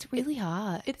 isn't it? It's really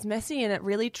hard. It's messy and it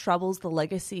really troubles the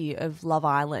legacy of Love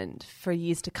Island for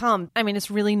years to come. I mean, it's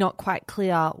really not quite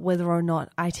clear whether or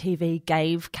not ITV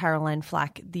gave Caroline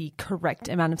Flack the correct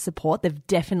amount of support. They've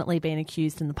definitely been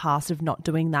accused in the past of not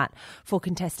doing that for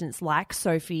contestants like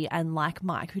Sophie and like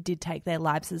Mike, who did take their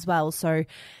lives as well. So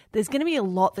there's going to be a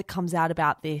lot that comes out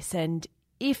about this, and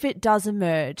if it does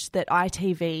emerge that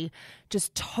ITV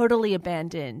just totally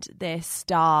abandoned their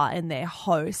star and their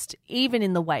host, even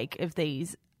in the wake of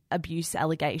these abuse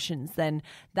allegations, then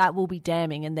that will be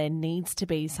damning and there needs to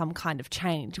be some kind of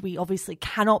change. We obviously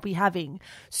cannot be having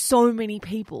so many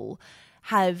people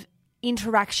have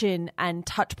interaction and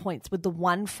touch points with the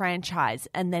one franchise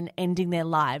and then ending their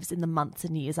lives in the months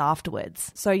and years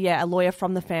afterwards. So yeah, a lawyer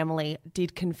from the family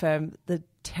did confirm the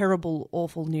terrible,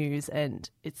 awful news, and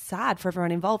it's sad for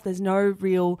everyone involved. There's no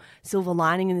real silver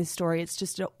lining in this story. It's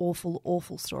just an awful,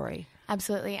 awful story.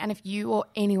 Absolutely. And if you or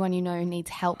anyone you know needs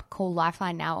help, call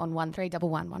Lifeline now on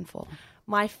 131114.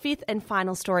 My fifth and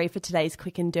final story for today's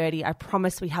Quick and Dirty. I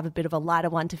promise we have a bit of a lighter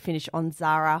one to finish on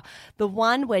Zara. The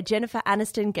one where Jennifer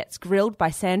Aniston gets grilled by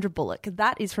Sandra Bullock.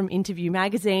 That is from Interview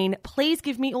Magazine. Please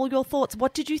give me all your thoughts.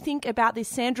 What did you think about this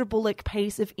Sandra Bullock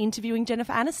piece of interviewing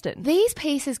Jennifer Aniston? These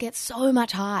pieces get so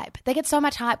much hype. They get so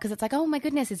much hype because it's like, oh my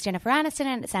goodness, it's Jennifer Aniston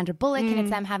and it's Sandra Bullock and it's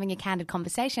them having a candid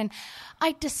conversation.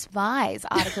 I despise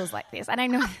articles like this. And I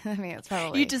know, I mean, it's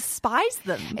probably... You despise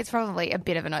them? It's probably a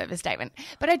bit of an overstatement.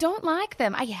 But I don't like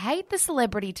them. I hate the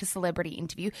celebrity to celebrity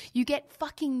interview. You get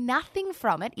fucking nothing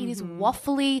from it. It is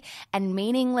waffly and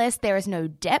meaningless. There is no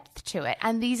depth to it.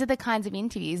 And these are the kinds of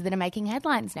interviews that are making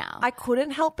headlines now. I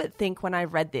couldn't help but think when I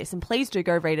read this, and please do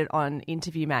go read it on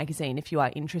Interview Magazine if you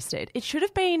are interested, it should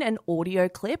have been an audio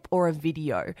clip or a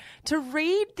video. To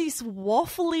read this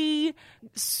waffly,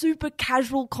 super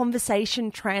casual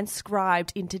conversation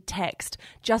transcribed into text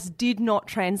just did not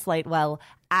translate well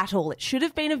at all. It should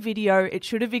have been a video. It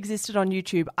should have existed on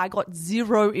YouTube. I got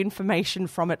zero information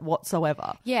from it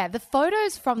whatsoever. Yeah, the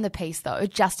photos from the piece, though,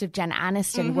 just of Jen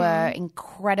Aniston were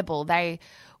incredible. They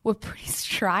were pretty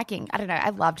striking. I don't know. I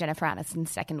love Jennifer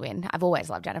Aniston's second win. I've always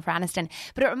loved Jennifer Aniston.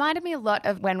 But it reminded me a lot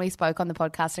of when we spoke on the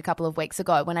podcast a couple of weeks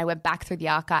ago when I went back through the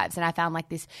archives and I found like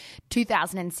this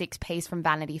 2006 piece from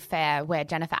Vanity Fair where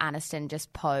Jennifer Aniston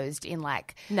just posed in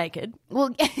like... Naked.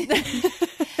 Well,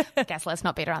 I guess let's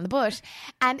not beat around the bush.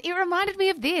 And it reminded me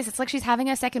of this. It's like she's having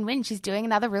her second win. She's doing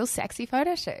another real sexy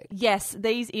photo shoot. Yes,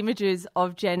 these images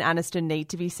of Jen Aniston need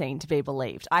to be seen to be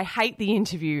believed. I hate the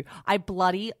interview. I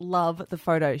bloody love the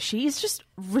photo. She is just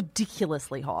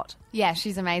ridiculously hot. Yeah,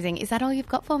 she's amazing. Is that all you've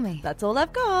got for me? That's all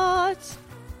I've got.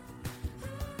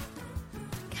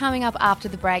 Coming up after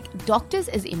the break, doctors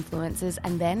as influencers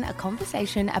and then a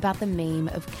conversation about the meme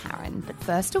of Karen. But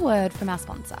first, a word from our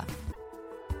sponsor.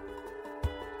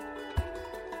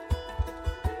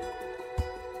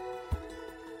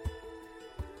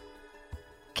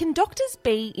 Can doctors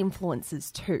be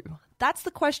influencers too? That's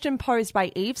the question posed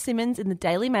by Eve Simmons in the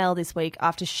Daily Mail this week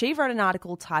after she wrote an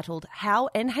article titled How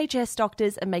NHS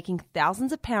Doctors Are Making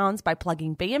Thousands of Pounds by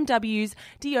Plugging BMWs,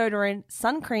 Deodorant,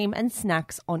 Sun Cream and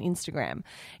Snacks on Instagram.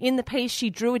 In the piece, she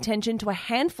drew attention to a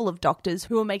handful of doctors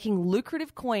who are making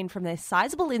lucrative coin from their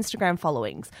sizable Instagram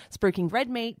followings, spruiking red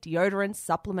meat, deodorants,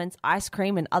 supplements, ice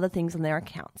cream and other things on their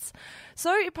accounts.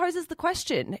 So it poses the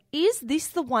question, is this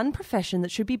the one profession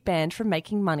that should be banned from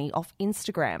making money off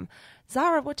Instagram?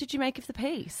 Zara, what did you make of the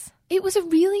piece? It was a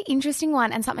really interesting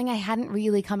one and something I hadn't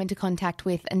really come into contact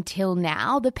with until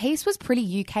now. The piece was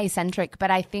pretty UK-centric, but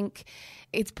I think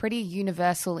it's pretty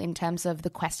universal in terms of the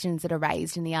questions that are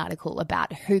raised in the article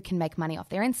about who can make money off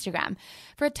their Instagram.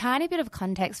 For a tiny bit of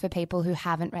context for people who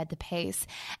haven't read the piece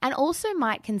and also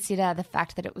might consider the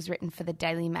fact that it was written for the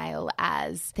Daily Mail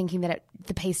as thinking that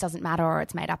the piece doesn't matter or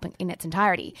it's made up in its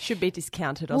entirety. Should be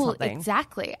discounted or something.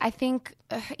 Exactly. I think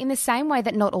in the same way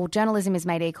that not all journalism is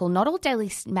made equal, not all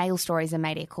Daily Mail stories are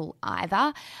made equal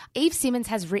either. Eve Simmons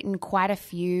has written quite a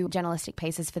few journalistic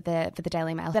pieces for the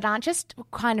Daily Mail that aren't just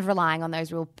kind of relying on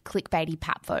those real clickbaity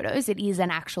pap photos. It is an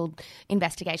actual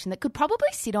investigation that could probably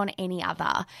sit on any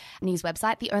other news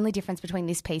website. The only difference between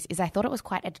this piece is I thought it was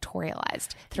quite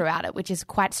editorialized throughout it, which is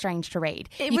quite strange to read.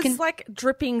 It was like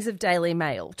drippings of Daily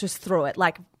Mail just through it,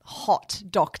 like hot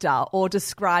doctor or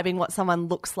describing what someone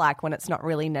looks like when it's not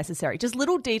really necessary. Just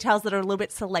little details that are a little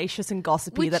bit salacious and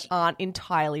gossipy that aren't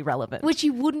entirely relevant. Which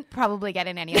you wouldn't probably get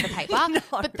in any other paper, No.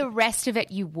 but the rest of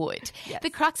it you would. Yes.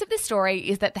 The crux of the story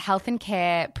is that the Health and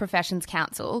Care Professions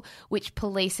Council, which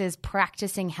polices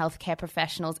practicing healthcare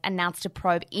professionals, announced a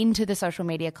probe into the social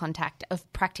media contact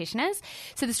of practitioners.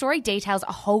 So the story details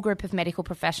a whole group of medical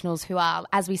professionals who are,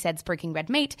 as we said, spruiking red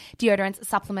meat, deodorants,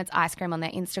 supplements, ice cream on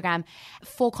their Instagram.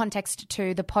 For context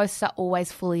too, the posts are always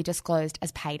fully disclosed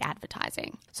as paid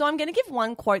advertising. So I'm going to give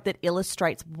one quote that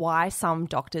illustrates why some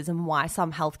doctors and why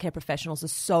some healthcare professionals are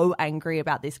so angry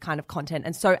about this kind of content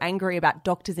and so angry about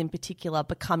doctors in particular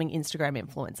becoming Instagram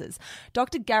influencers.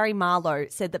 Dr. Gary Marlow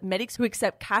said that medics who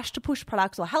accept cash to push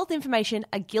products or health information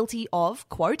are guilty of,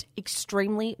 quote,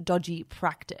 extremely dodgy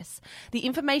practice. The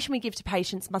information we give to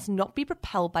patients must not be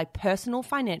propelled by personal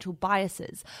financial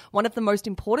biases. One of the most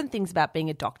important things about being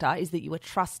a doctor is that you are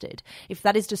trusted trusted. If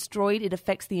that is destroyed, it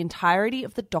affects the entirety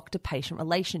of the doctor-patient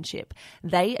relationship.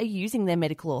 They are using their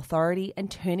medical authority and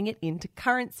turning it into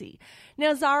currency.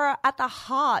 Now, Zara, at the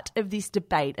heart of this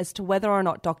debate as to whether or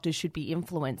not doctors should be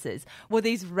influencers were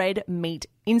these red meat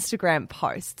Instagram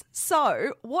posts.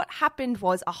 So what happened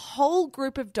was a whole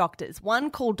group of doctors,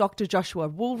 one called Dr. Joshua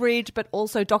Woolridge, but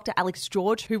also Dr. Alex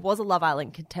George, who was a Love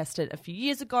Island contestant a few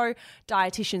years ago,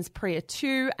 dietitians Priya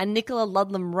Tu, and Nicola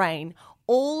Ludlam-Rain,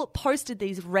 all posted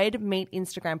these red meat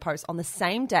Instagram posts on the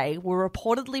same day, were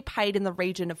reportedly paid in the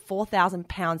region of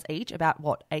 £4,000 each, about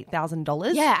what,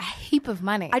 $8,000? Yeah, a heap of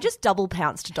money. I just double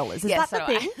pounds to dollars. Is that the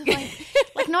thing?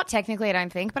 Like not technically, I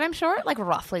don't think, but I'm sure it like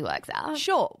roughly works out.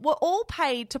 Sure. We're all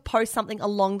paid to post something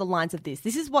along the lines of this.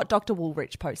 This is what Dr.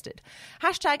 Woolridge posted.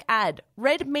 #ad.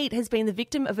 Red meat has been the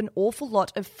victim of an awful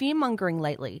lot of fear-mongering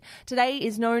lately. Today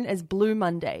is known as Blue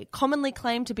Monday, commonly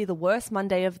claimed to be the worst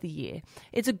Monday of the year.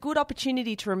 It's a good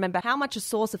opportunity to remember how much a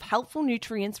source of helpful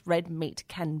nutrients red meat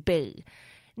can be.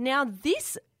 Now,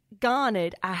 this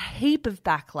garnered a heap of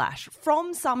backlash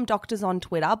from some doctors on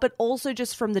Twitter, but also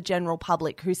just from the general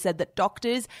public, who said that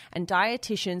doctors and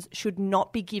dietitians should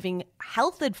not be giving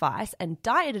health advice and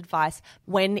diet advice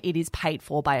when it is paid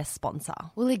for by a sponsor.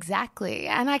 Well, exactly.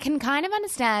 And I can kind of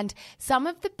understand some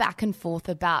of the back and forth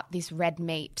about this red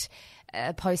meat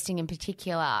posting in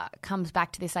particular comes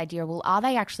back to this idea, well, are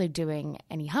they actually doing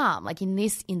any harm? Like in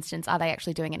this instance, are they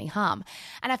actually doing any harm?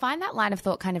 And I find that line of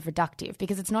thought kind of reductive,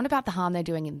 because it's not about the harm they're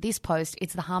doing in this post,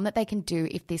 it's the harm that they can do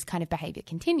if this kind of behavior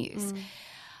continues.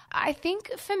 I think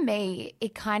for me,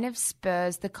 it kind of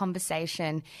spurs the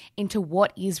conversation into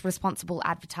what is responsible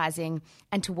advertising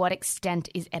and to what extent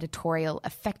is editorial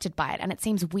affected by it. And it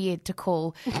seems weird to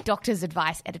call doctors'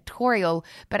 advice editorial,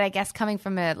 but I guess coming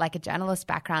from a journalist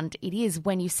background, it is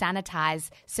when you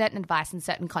sanitize certain advice and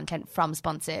certain content from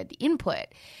sponsored input.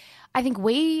 I think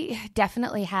we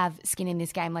definitely have skin in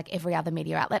this game like every other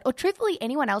media outlet, or truthfully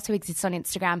anyone else who exists on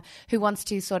Instagram who wants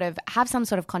to sort of have some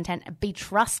sort of content, be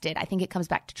trusted. I think it comes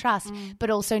back to trust, but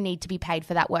also need to be paid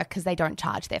for that work because they don't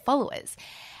charge their followers.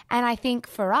 And I think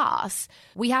for us,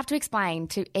 we have to explain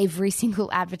to every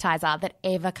single advertiser that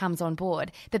ever comes on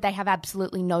board that they have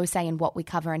absolutely no say in what we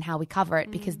cover and how we cover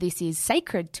it, because this is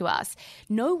sacred to us.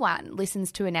 No one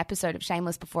listens to an episode of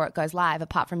Shameless before it goes live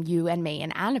apart from you and me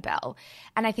and Annabelle.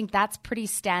 And I think that's pretty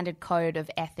standard code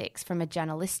of ethics from a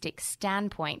journalistic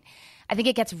standpoint. I think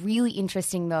it gets really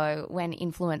interesting, though, when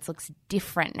influence looks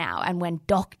different now and when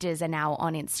doctors are now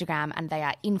on Instagram and they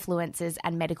are influencers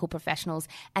and medical professionals,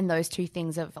 and those two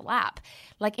things overlap.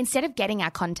 Like, instead of getting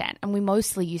our content, and we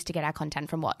mostly used to get our content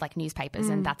from newspapers,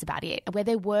 and that's about it, where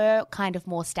there were kind of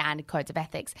more standard codes of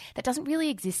ethics, that doesn't really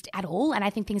exist at all. And I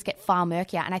think things get far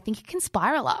murkier, and I think it can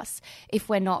spiral us if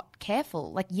we're not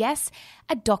careful. Like, yes,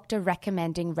 a doctor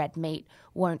recommending red meat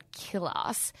won't kill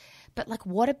us, but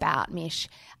what about, Mish,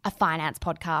 a finance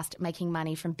podcast making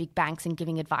money from big banks and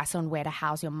giving advice on where to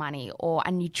house your money, or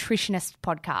a nutritionist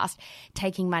podcast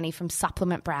taking money from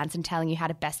supplement brands and telling you how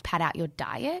to best pad out your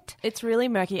diet? It's really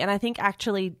murky, and I think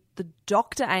actually the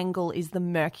doctor angle is the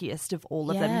murkiest of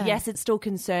all of them. Yes, it's still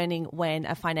concerning when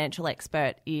a financial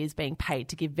expert is being paid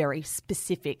to give very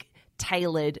specific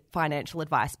tailored financial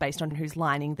advice based on who's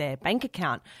lining their bank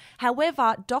account.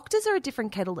 However, doctors are a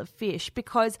different kettle of fish,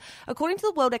 because according to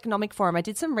the World Economic Forum, I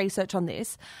did some research on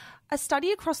this, a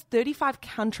study across 35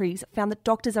 countries found that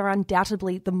doctors are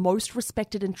undoubtedly the most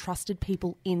respected and trusted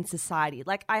people in society.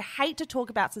 I hate to talk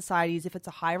about society as if it's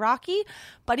a hierarchy,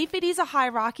 but if it is a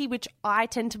hierarchy, which I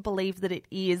tend to believe that it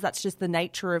is, that's just the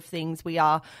nature of things. We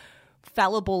are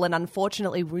fallible, and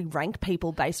unfortunately we rank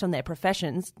people based on their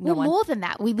professions. More than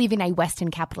that, we live in a Western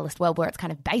capitalist world where it's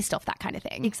kind of based off that kind of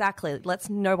thing. Exactly. Let's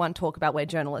no one talk about where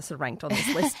journalists are ranked on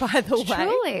this list, by the way.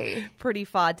 Truly. Pretty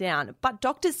far down. But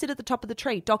doctors sit at the top of the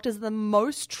tree. Doctors are the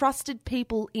most trusted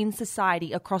people in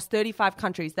society across 35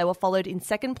 countries. They were followed in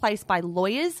second place by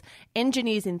lawyers,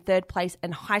 engineers in third place,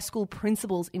 and high school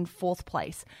principals in fourth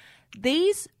place.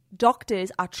 These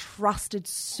doctors are trusted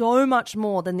so much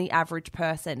more than the average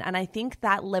person, and I think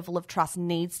that level of trust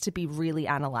needs to be really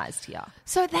analysed here.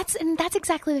 So that's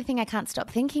exactly the thing I can't stop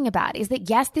thinking about, is that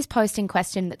yes, this post in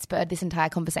question that spurred this entire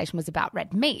conversation was about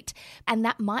red meat, and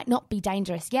that might not be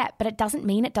dangerous yet, but it doesn't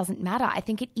mean it doesn't matter. I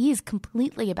think it is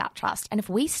completely about trust, and if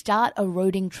we start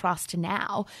eroding trust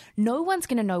now, no one's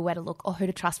going to know where to look or who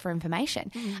to trust for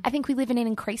information. I think we live in an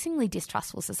increasingly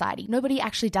distrustful society. Nobody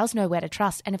actually does know where to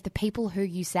trust, and if the people who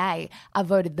you say say are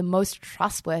voted the most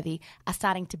trustworthy are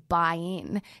starting to buy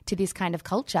in to this kind of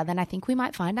culture, then I think we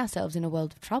might find ourselves in a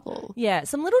world of trouble. Yeah,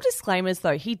 some little disclaimers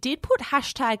though. He did put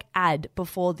 #ad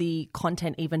before the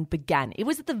content even began. It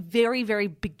was at the very, very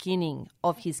beginning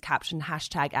of his caption,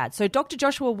 #ad. So Dr.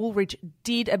 Joshua Woolridge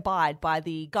did abide by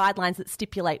the guidelines that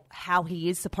stipulate how he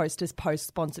is supposed to post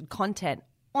sponsored content.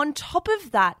 On top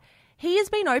of that, he has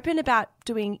been open about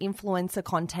doing influencer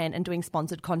content and doing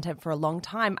sponsored content for a long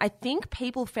time. I think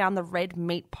people found the red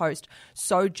meat post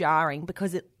so jarring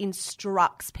because it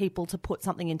instructs people to put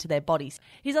something into their bodies.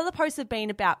 His other posts have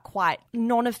been about quite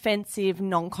non-offensive,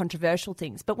 non-controversial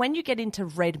things. But when you get into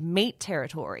red meat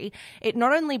territory, it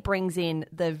not only brings in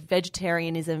the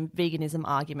vegetarianism, veganism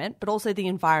argument, but also the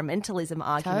environmentalism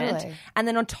argument. Totally. And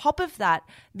then on top of that,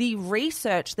 the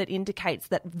research that indicates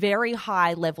that very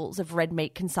high levels of red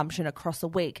meat consumption across a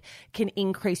week can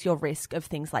increase your risk of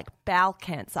things like bowel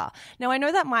cancer. Now, I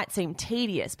know that might seem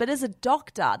tedious, but as a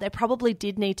doctor, there probably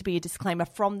did need to be a disclaimer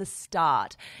from the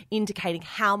start indicating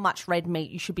how much red meat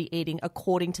you should be eating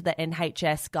according to the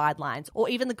NHS guidelines, or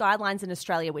even the guidelines in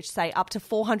Australia, which say up to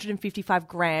 455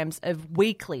 grams of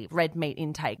weekly red meat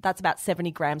intake. That's about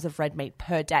 70 grams of red meat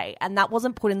per day. And that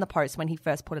wasn't put in the post when he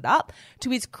first put it up. To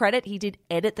his credit, he did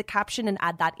edit the caption and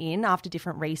add that in after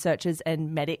different researchers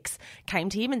and medics came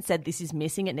to him and said, this is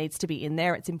missing, it needs to be in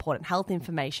there, it's important health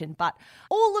information. But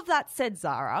all of that said,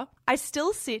 Zara, I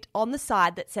still sit on the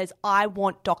side that says I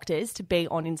want doctors to be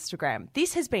on Instagram.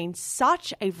 This has been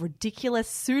such a ridiculous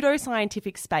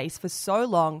pseudoscientific space for so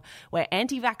long, where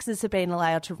anti-vaxxers have been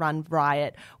allowed to run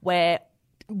riot, where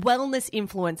wellness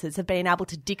influencers have been able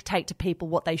to dictate to people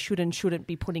what they should and shouldn't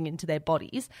be putting into their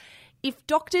bodies. If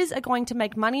doctors are going to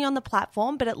make money on the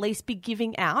platform, but at least be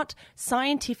giving out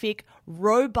scientific,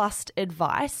 robust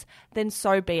advice, then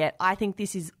so be it. I think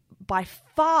this is by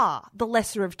far the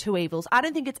lesser of two evils. I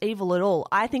don't think it's evil at all.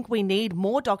 I think we need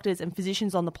more doctors and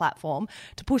physicians on the platform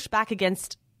to push back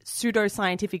against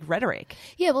pseudoscientific rhetoric.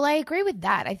 Yeah, well, I agree with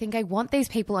that. I think I want these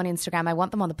people on Instagram. I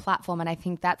want them on the platform. And I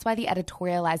think that's why the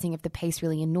editorializing of the piece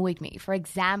really annoyed me. For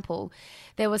example,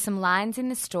 there were some lines in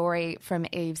the story from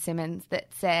Eve Simmons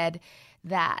that said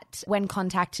that when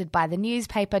contacted by the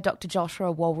newspaper, Dr.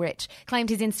 Joshua Woolridge claimed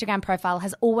his Instagram profile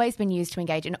has always been used to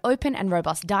engage in open and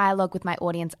robust dialogue with my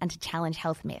audience and to challenge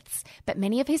health myths. But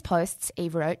many of his posts,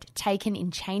 Eve wrote, taken in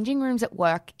changing rooms at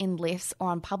work, in lifts or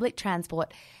on public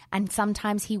transport, and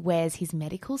sometimes he wears his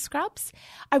medical scrubs.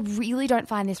 I really don't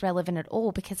find this relevant at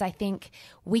all because I think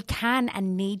we can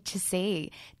and need to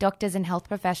see doctors and health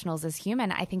professionals as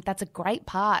human. I think that's a great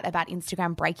part about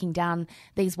Instagram breaking down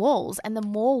these walls. And the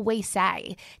more we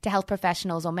say to health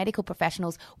professionals or medical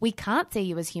professionals, we can't see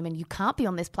you as human, you can't be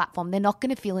on this platform, they're not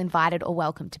going to feel invited or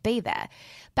welcome to be there.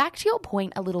 Back to your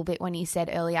point a little bit when you said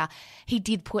earlier, he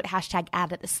did put #ad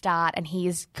at the start and he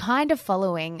is kind of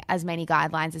following as many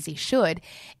guidelines as he should.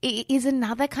 It is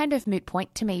another kind of moot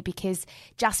point to me because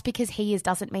just because he is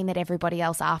doesn't mean that everybody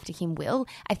else after him will.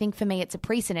 I think for me it's a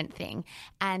precedent thing,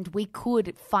 and we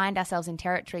could find ourselves in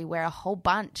territory where a whole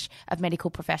bunch of medical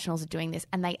professionals are doing this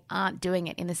and they aren't doing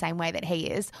it in the same way that he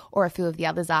is or a few of the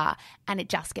others are, and it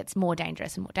just gets more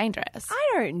dangerous and more dangerous.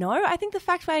 I don't know. I think the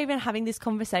fact we're even having this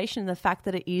conversation, the fact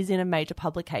that it is in a major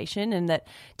publication and that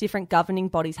different governing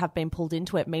bodies have been pulled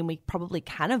into it mean we probably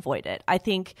can avoid it. I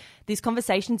think this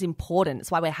conversation's important. It's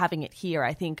why we're having it here.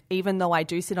 I think even though I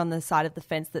do sit on the side of the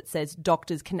fence that says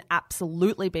doctors can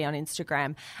absolutely be on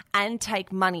Instagram and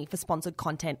take money for sponsored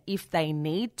content if they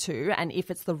need to and if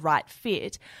it's the right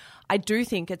fit, I do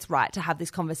think it's right to have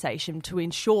this conversation to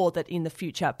ensure that in the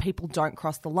future people don't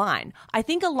cross the line. I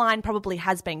think a line probably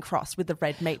has been crossed with the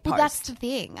red meat post. Well, that's the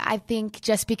thing. I think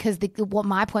just because what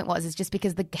my point was is just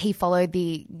because he followed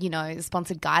the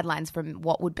sponsored guidelines from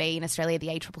what would be in Australia the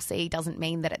ACCC doesn't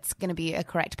mean that it's going to be a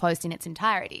correct post in its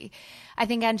entirety. I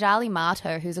think Anjali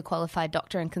Marto, who's a qualified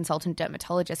doctor and consultant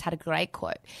dermatologist, had a great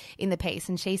quote in the piece,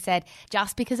 and she said,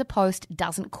 just because a post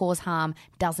doesn't cause harm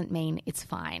doesn't mean it's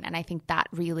fine. And I think that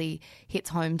really hits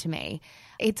home to me.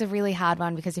 It's a really hard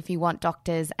one because if you want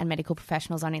doctors and medical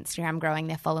professionals on Instagram growing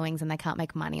their followings and they can't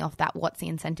make money off that, what's the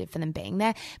incentive for them being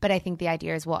there? But I think the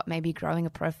idea is maybe growing a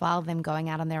profile, them going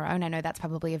out on their own. I know that's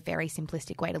probably a very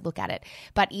simplistic way to look at it,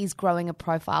 but is growing a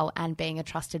profile and being a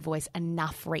trusted voice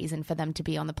enough reason for them to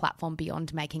be on the platform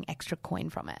beyond making extra coin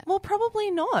from it? Well,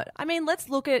 probably not. I mean,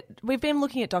 we've been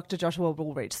looking at Dr. Joshua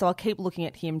Woolridge, so I'll keep looking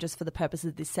at him just for the purpose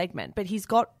of this segment, but he's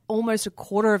got almost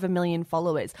 250,000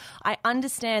 followers. I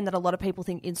understand that a lot of people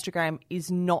think Instagram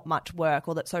is not much work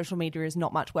or that social media is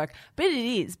not much work, but it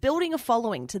is. Building a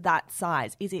following to that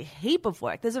size is a heap of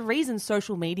work. There's a reason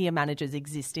social media managers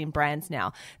exist in brands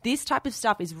now. This type of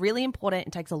stuff is really important.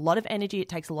 It takes a lot of energy. It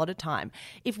takes a lot of time.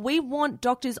 If we want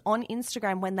doctors on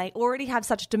Instagram when they already have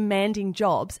such demanding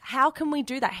jobs, how can we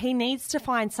do that? He needs to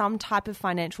find some type of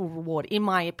financial reward, in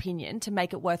my opinion, to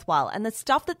make it worthwhile. And the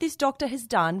stuff that this doctor has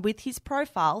done with his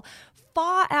profile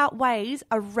far outweighs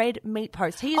a red meat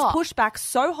post. He has pushed back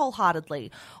so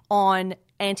wholeheartedly on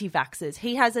anti-vaxxers.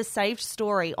 He has a saved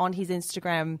story on his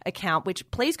Instagram account, which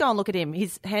please go and look at him.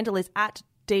 His handle is at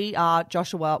Dr.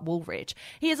 Joshua Woolrich.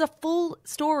 He has a full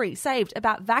story saved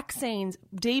about vaccines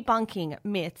debunking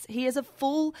myths. He has a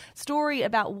full story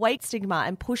about weight stigma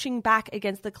and pushing back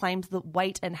against the claims that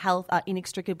weight and health are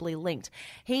inextricably linked.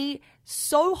 He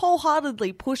so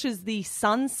wholeheartedly pushes the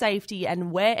sun safety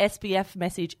and wear SPF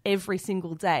message every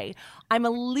single day. I'm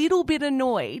a little bit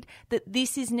annoyed that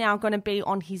this is now going to be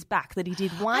on his back, that he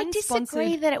did one I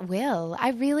disagree that it will.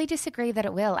 I really disagree that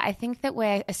it will. I think that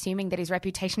we're assuming that his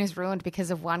reputation is ruined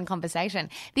because of one conversation.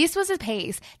 This was a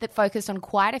piece that focused on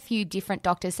quite a few different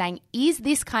doctors saying, is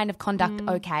this kind of conduct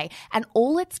okay? And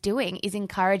all it's doing is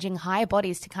encouraging higher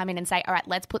bodies to come in and say, all right,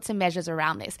 let's put some measures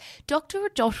around this. Dr.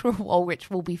 Joshua Woolrich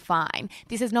will be fine.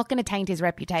 This is not going to taint his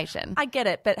reputation. I get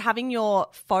it, but having your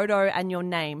photo and your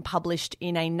name published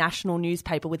in a national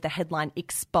newspaper with the headline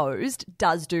exposed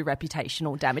does do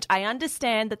reputational damage. I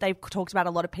understand that they've talked about a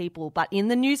lot of people, but in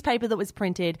the newspaper that was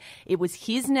printed, it was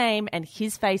his name and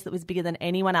his face that was bigger than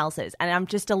anyone else's. And I'm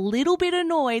just a little bit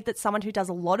annoyed that someone who does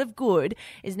a lot of good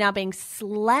is now being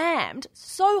slammed,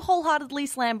 so wholeheartedly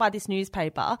slammed by this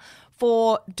newspaper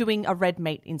for doing a red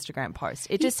meat Instagram post.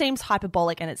 It just seems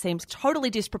hyperbolic and it seems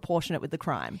totally disproportionate with the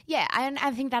crime. Yeah, and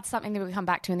I think that's something that we come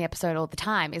back to in the episode all the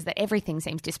time, is that everything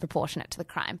seems disproportionate to the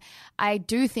crime. I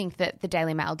do think that the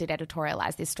Daily Mail did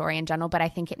editorialise this story in general, but I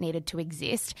think it needed to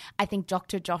exist. I think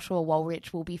Dr. Joshua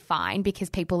Woolrich will be fine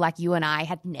because people like you and I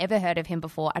had never heard of him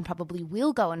before and probably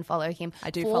will go and follow him.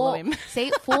 I do follow him.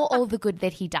 For all the good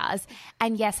that he does.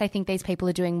 And yes, I think these people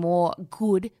are doing more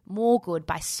good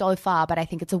by so far, but I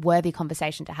think it's a worthy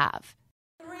conversation to have.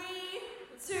 3,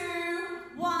 2,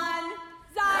 1.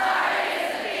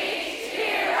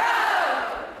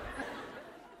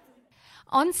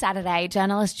 On Saturday,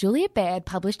 journalist Julia Baird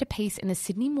published a piece in the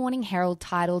Sydney Morning Herald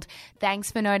titled, "Thanks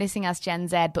for noticing us, Gen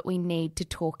Z, but we need to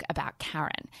talk about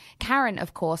Karen." Karen,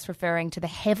 of course, referring to the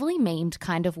heavily memed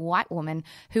kind of white woman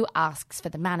who asks for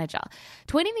the manager.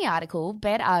 Tweeting the article,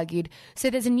 Baird argued, "So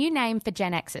there's a new name for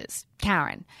Gen Xers,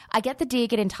 Karen. I get the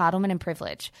dig at entitlement and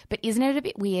privilege, but isn't it a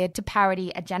bit weird to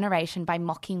parody a generation by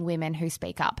mocking women who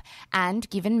speak up? And,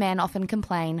 given men often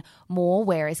complain, more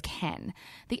where is Ken?"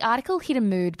 The article hit a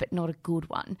mood, but not a good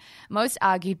one. Most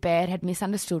argued Baird had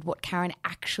misunderstood what Karen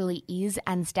actually is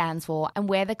and stands for and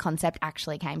where the concept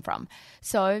actually came from.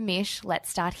 So, Mish, let's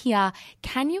start here.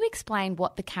 Can you explain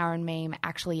what the Karen meme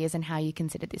actually is and how you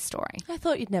consider this story? I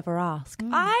thought you'd never ask.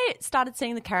 I started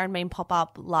seeing the Karen meme pop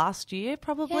up last year,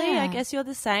 probably. Yeah. I guess you're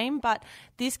the same, but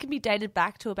this can be dated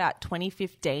back to about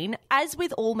 2015. As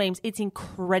with all memes, it's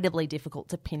incredibly difficult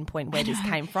to pinpoint where this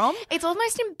came from. It's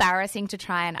almost embarrassing to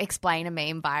try and explain a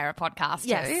meme via a podcast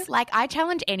Yes. too. Like, I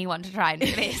challenge anyone to try and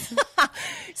do this.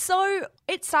 So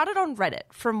it started on Reddit,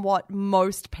 from what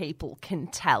most people can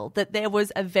tell, that there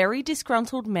was a very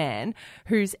disgruntled man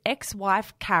whose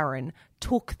ex-wife, Karen,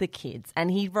 took the kids,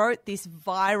 and he wrote this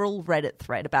viral Reddit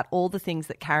thread about all the things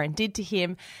that Karen did to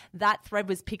him. That thread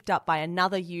was picked up by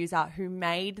another user who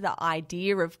made the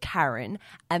idea of Karen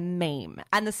a meme,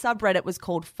 and the subreddit was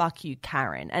called Fuck You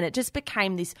Karen, and it just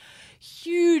became this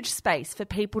huge space for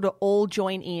people to all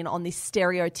join in on this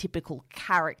stereotypical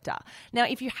character. Now,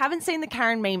 if you haven't seen the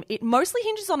Karen meme, it mostly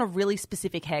hinges on a really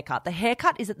specific haircut. The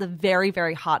haircut is at the very,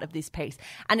 very heart of this piece,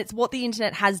 and it's what the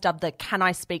internet has dubbed the "can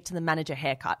I speak to the manager"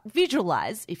 haircut.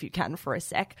 Visualize, if you can for a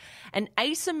sec, an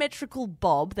asymmetrical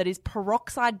bob that is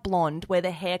peroxide blonde where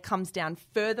the hair comes down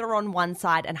further on one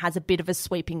side and has a bit of a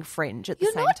sweeping fringe at the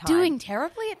same time. You're not doing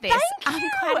terribly at this. I'm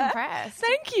quite impressed.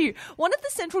 Thank you. One of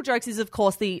the central jokes is, of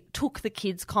course, the "took the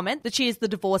kids" comment, that she is the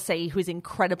divorcee who is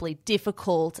incredibly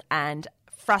difficult and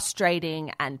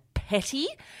frustrating and petty.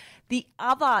 The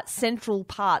other central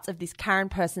parts of this Karen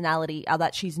personality are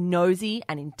that she's nosy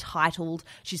and entitled.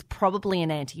 She's probably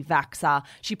an anti-vaxxer.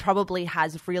 She probably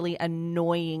has really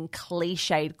annoying,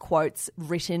 cliched quotes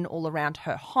written all around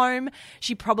her home.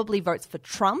 She probably votes for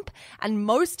Trump. And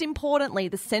most importantly,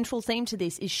 the central theme to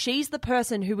this is she's the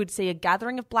person who would see a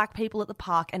gathering of black people at the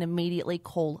park and immediately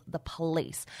call the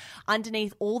police.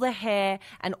 Underneath all the hair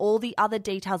and all the other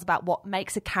details about what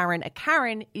makes a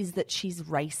Karen is that she's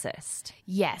racist.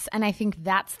 Yes, and I think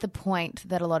that's the point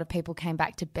that a lot of people came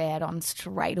back to bed on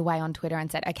straight away on Twitter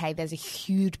and said, okay, there's a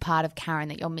huge part of Karen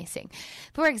that you're missing.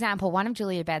 For example, one of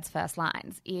Julia Baird's first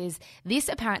lines is, this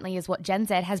apparently is what Gen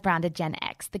Z has branded Gen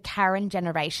X, the Karen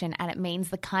generation, and it means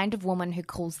the kind of woman who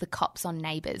calls the cops on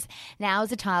neighbours. Now,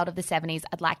 as a child of the 70s,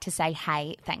 I'd like to say,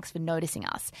 hey, thanks for noticing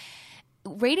us.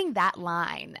 Reading that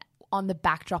line on the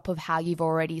backdrop of how you've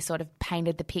already sort of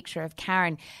painted the picture of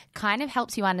Karen kind of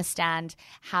helps you understand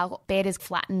how Baird has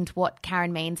flattened what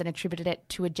Karen means and attributed it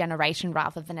to a generation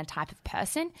rather than a type of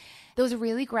person. There was a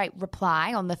really great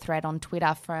reply on the thread on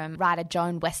Twitter from writer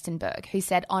Joan Westenberg, who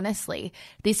said, honestly,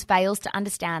 this fails to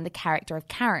understand the character of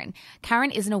Karen.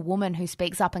 Karen isn't a woman who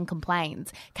speaks up and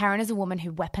complains. Karen is a woman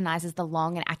who weaponizes the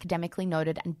long and academically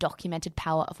noted and documented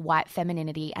power of white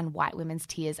femininity and white women's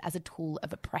tears as a tool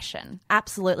of oppression.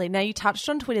 Absolutely. Now, you touched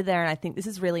on Twitter there, and I think this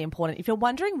is really important. If you're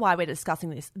wondering why we're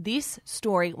discussing this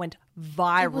story went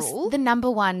viral. It was the number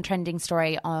one trending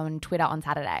story on Twitter on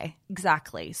Saturday.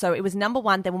 Exactly. So it was number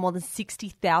one. There were more than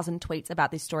 60,000 tweets about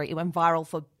this story. It went viral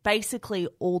for basically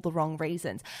all the wrong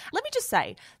reasons. Let me just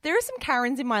say, there are some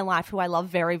Karens in my life who I love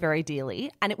very, very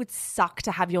dearly, and it would suck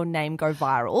to have your name go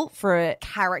viral for a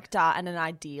character and an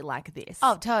idea like this.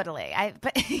 Oh, totally.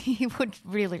 But it would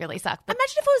really, really suck. But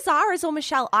imagine if it was Zara's or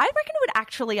Michelle. I reckon it would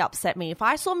actually upset me if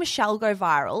I saw Michelle go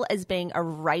viral as being a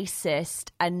racist,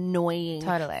 annoying,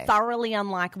 thoroughly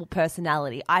unlikable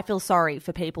personality. I feel sorry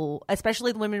for people,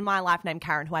 especially the women in my life named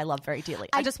Karen, who I love very dearly.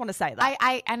 I just want to say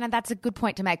that. And that's a good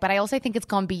point to make, but I also think it's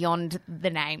gone beyond the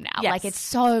name now. Yes. Like, it's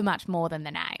so much more than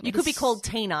the name. You could be called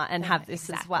Tina and have this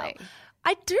as well.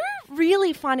 I do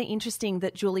really find it interesting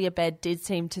that Julia Baird did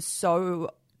seem to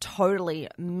so totally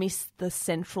miss the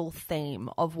central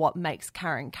theme of what makes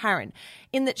Karen,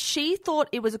 in that she thought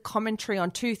it was a commentary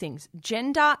on two things,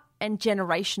 gender and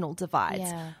generational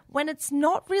divides, when it's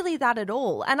not really that at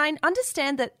all. And I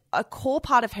understand that a core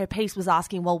part of her piece was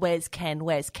asking, well, where's Ken?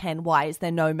 Why is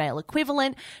there no male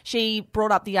equivalent? She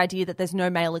brought up the idea that there's no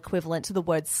male equivalent to the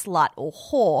word slut or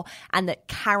whore, and that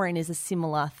Karen is a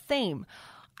similar theme.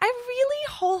 I really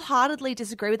wholeheartedly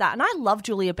disagree with that. And I love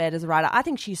Julia Baird as a writer. I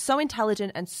think she's so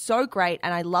intelligent and so great,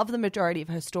 and I love the majority of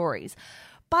her stories.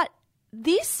 But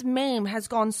this meme has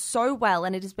gone so well,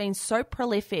 and it has been so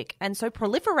prolific and so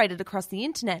proliferated across the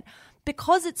internet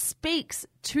because it speaks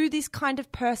to this kind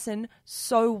of person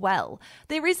so well.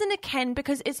 There isn't a Ken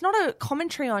because it's not a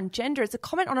commentary on gender. It's a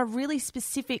comment on a really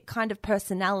specific kind of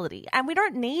personality. And we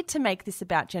don't need to make this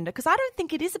about gender because I don't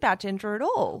think it is about gender at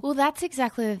all. Well, that's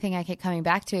exactly the thing I keep coming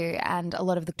back to, and a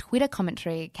lot of the Twitter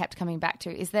commentary kept coming back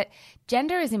to, is that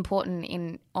gender is important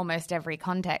in almost every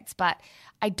context, but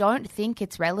I don't think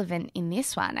it's relevant in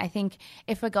this one. I think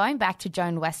if we're going back to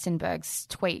Joan Westenberg's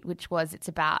tweet, which was it's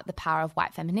about the power of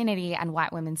white femininity and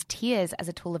white women's tears as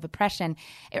a tool of oppression,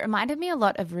 it reminded me a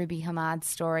lot of Ruby Hamad's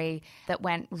story that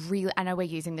went really, I know we're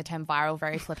using the term viral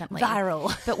very flippantly.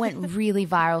 Viral. But went really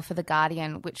viral for The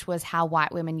Guardian, which was how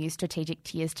white women use strategic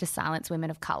tears to silence women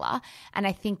of colour. And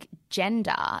I think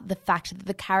gender, the fact that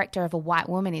the character of a white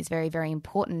woman is very, very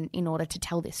important in order to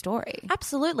tell this story.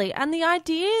 Absolutely. And the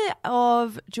idea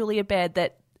of Julia Baird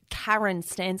that Karen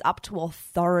stands up to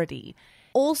authority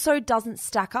also doesn't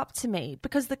stack up to me,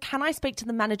 because the can I speak to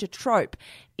the manager trope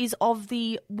is of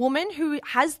the woman who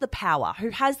has the power,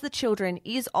 who has the children,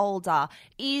 is older,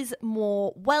 is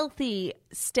more wealthy,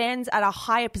 stands at a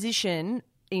higher position,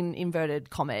 in inverted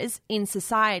commas, in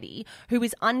society, who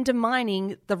is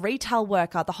undermining the retail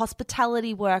worker, the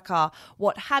hospitality worker,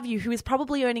 what have you, who is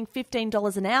probably earning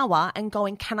 $15 an hour and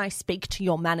going, can I speak to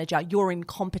your manager? You're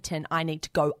incompetent. I need to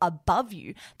go above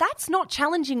you. That's not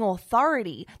challenging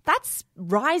authority. That's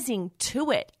rising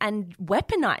to it and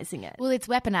weaponizing it. Well, it's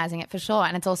weaponizing it for sure.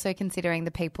 And it's also considering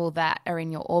the people that are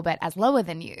in your orbit as lower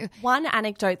than you. One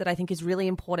anecdote that I think is really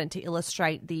important to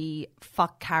illustrate the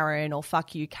fuck Karen or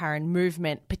fuck you Karen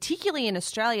movement, particularly in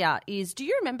Australia, is, do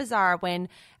you remember, Zara, when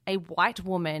a white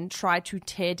woman tried to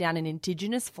tear down an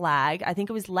Indigenous flag. I think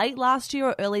it was late last year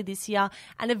or early this year.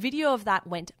 And a video of that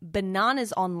went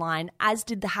bananas online, as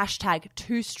did the hashtag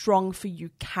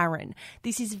 #TooStrongForYouKaren.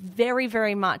 This is very,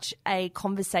 very much a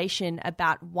conversation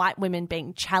about white women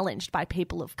being challenged by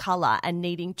people of colour and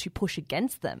needing to push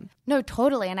against them. No,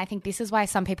 totally. And I think this is why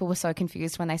some people were so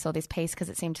confused when they saw this piece, because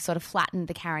it seemed to sort of flatten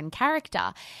the Karen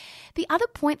character. The other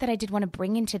point that I did want to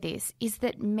bring into this is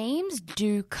that memes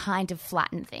do kind of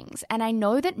flatten things. And I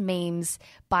know that memes,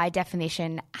 by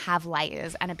definition, have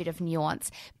layers and a bit of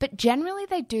nuance, but generally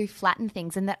they do flatten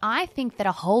things. And that I think that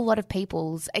a whole lot of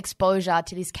people's exposure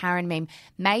to this Karen meme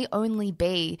may only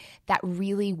be that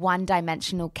really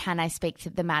one-dimensional, can I speak to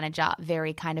the manager,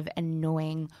 very kind of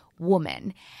annoying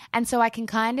woman. And so I can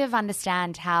kind of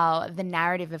understand how the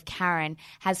narrative of Karen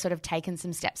has sort of taken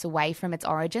some steps away from its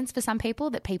origins for some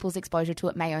people, that people's exposure to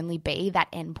it may only be that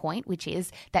end point, which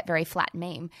is that very flat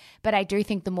meme. But I do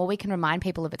think the more we can remind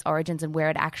people of its origins and where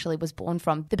it actually was born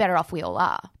from, the better off we all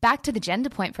are. Back to the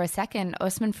gender point for a second,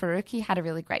 Osman Faruqi had a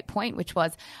really great point, which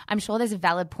was, I'm sure there's a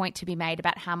valid point to be made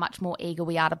about how much more eager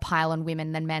we are to pile on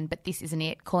women than men, but this isn't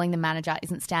it. Calling the manager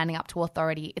isn't standing up to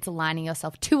authority, it's aligning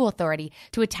yourself to authority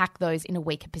to attack those in a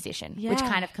weaker position, which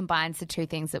kind of combines the two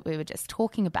things that we were just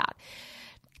talking about.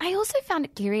 I also found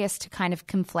it curious to kind of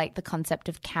conflate the concept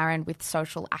of Karen with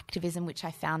social activism, which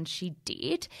I found she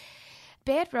did.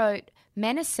 Baird wrote,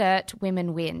 men assert,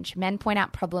 women whinge. Men point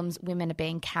out problems, women are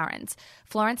being Karens.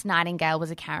 Florence Nightingale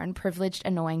was a Karen, privileged,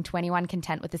 annoying, to anyone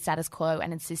content with the status quo,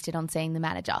 and insisted on seeing the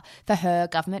manager. For her,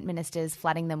 government ministers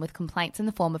flooding them with complaints in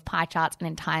the form of pie charts and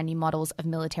entire new models of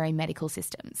military medical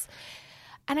systems.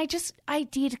 And I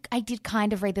did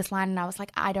kind of read this line and I was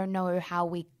like, I don't know how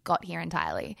we got here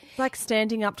entirely. Like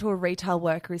standing up to a retail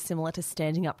worker is similar to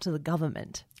standing up to the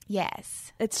government.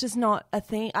 Yes. It's just not a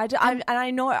thing. One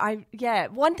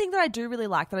thing that I do really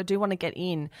like, that I do want to get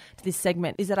in to this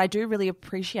segment, is that I do really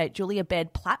appreciate Julia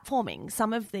Baird platforming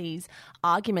some of these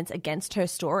arguments against her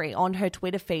story. On her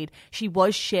Twitter feed, she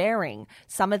was sharing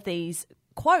some of these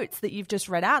quotes that you've just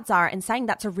read out, Zara, and saying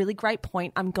that's a really great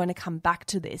point. I'm going to come back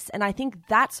to this. And I think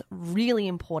that's really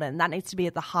important. That needs to be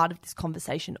at the heart of this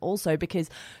conversation also, because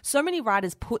so many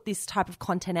writers put this type of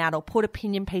content out or put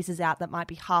opinion pieces out that might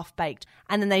be half-baked,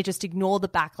 and then they just ignore the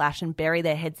backlash and bury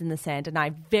their heads in the sand. And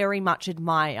I very much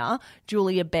admire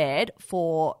Julia Baird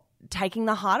for taking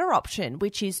the harder option,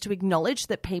 which is to acknowledge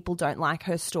that people don't like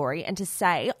her story and to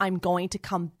say, I'm going to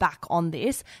come back on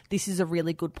this. This is a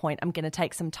really good point. I'm going to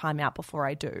take some time out before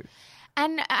I do.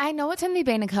 And I know it's only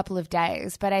been a couple of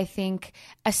days, but I think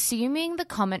assuming the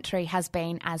commentary has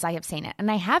been as I have seen it, and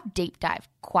I have deep dived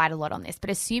quite a lot on this, but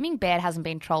assuming Baird hasn't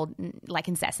been trolled like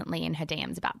incessantly in her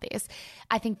DMs about this,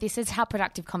 I think this is how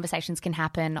productive conversations can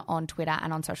happen on Twitter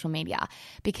and on social media,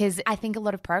 because I think a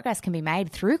lot of progress can be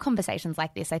made through conversations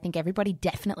like this. I think everybody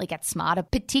definitely gets smarter,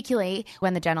 particularly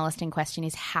when the journalist in question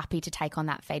is happy to take on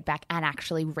that feedback and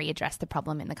actually readdress the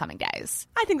problem in the coming days.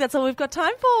 I think that's all we've got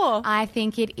time for. I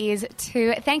think it is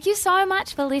too. Thank you so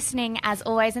much for listening as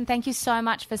always, and thank you so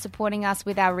much for supporting us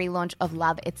with our relaunch of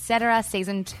Love Etc.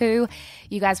 Season 2.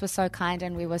 You guys were so kind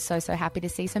and we were so happy to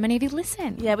see so many of you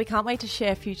listen. Yeah, we can't wait to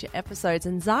share future episodes.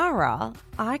 And Zara,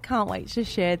 I can't wait to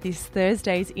share this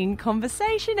Thursday's In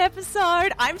Conversation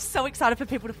episode. I'm so excited for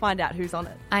people to find out who's on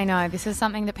it. I know, this is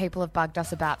something that people have bugged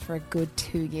us about for a good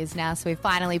 2 years now, so we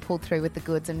finally pulled through with the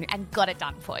goods and got it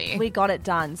done for you. We got it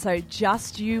done, so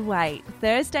just you wait.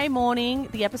 Thursday morning,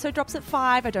 the episode drops at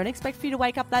 5. I don't expect for you to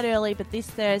wake up that early, but this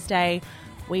Thursday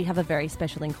we have a very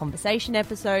special In Conversation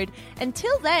episode.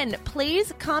 Until then,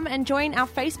 please come and join our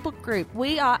Facebook group.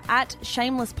 We are at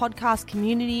Shameless Podcast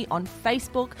Community on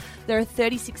Facebook. There are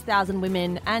 36,000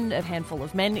 women and a handful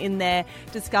of men in there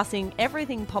discussing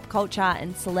everything pop culture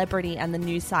and celebrity and the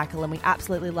news cycle, and we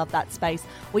absolutely love that space.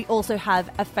 We also have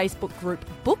a Facebook group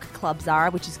book club,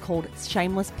 Zara, which is called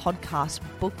Shameless Podcast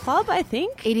Book Club, I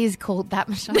think. It is called that,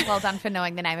 Michelle. Well done for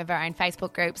knowing the name of our own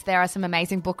Facebook groups. There are some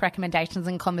amazing book recommendations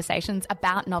and conversations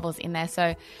about novels in there,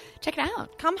 so check it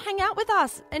out. Come hang out with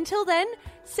us. Until then,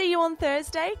 see you on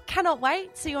Thursday. Cannot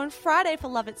wait. See you on Friday for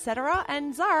Love Etc.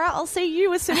 And Zara, I'll see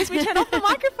you as soon as we turn off the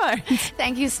microphone.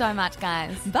 Thank you so much,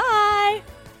 guys. Bye.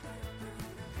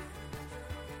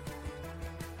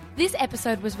 This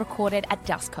episode was recorded at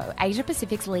Justco, Asia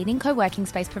Pacific's leading co-working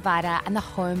space provider and the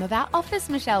home of our office,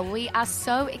 Michelle. We are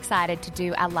so excited to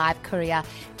do our live courier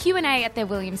Q&A at their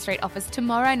William Street office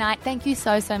tomorrow night. Thank you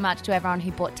so much to everyone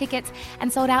who bought tickets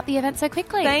and sold out the event so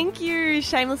quickly. Thank you.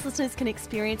 Shameless listeners can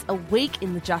experience a week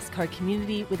in the Justco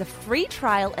community with a free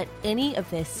trial at any of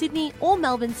their Sydney or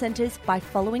Melbourne centres by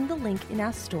following the link in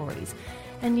our stories.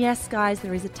 And yes, guys,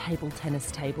 there is a table tennis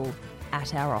table.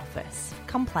 at our office.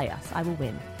 Come play us. I will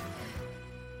win.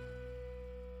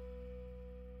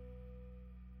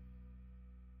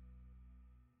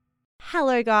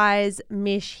 Hello guys,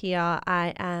 Mish here.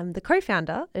 I am the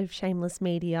co-founder of Shameless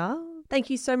Media. Thank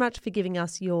you so much for giving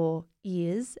us your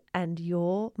ears and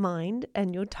your mind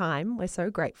and your time. We're so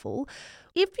grateful.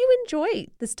 If you enjoy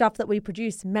the stuff that we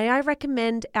produce, may I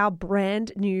recommend our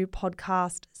brand new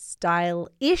podcast,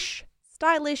 Style-ish.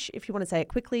 Stylish, if you want to say it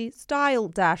quickly,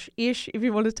 Style-ish, if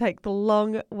you want to take the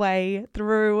long way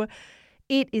through.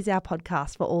 It is our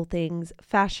podcast for all things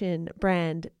fashion,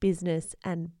 brand, business,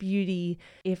 and beauty.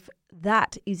 If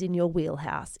that is in your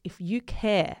wheelhouse, if you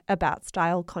care about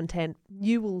style content,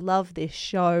 you will love this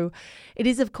show. It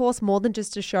is, of course, more than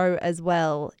just a show as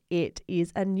well. It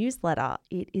is a newsletter.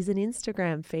 It is an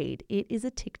Instagram feed. It is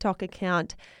a TikTok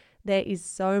account. There is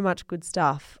so much good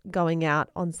stuff going out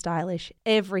on Stylish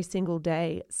every single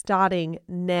day, starting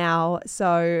now.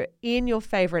 So in your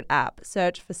favorite app,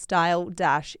 search for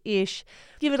Style-ish.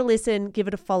 Give it a listen, give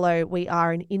it a follow. We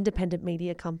are an independent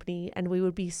media company and we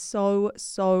would be so,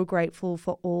 so grateful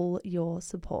for all your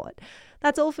support.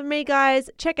 That's all from me,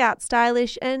 guys. Check out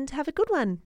Stylish and have a good one.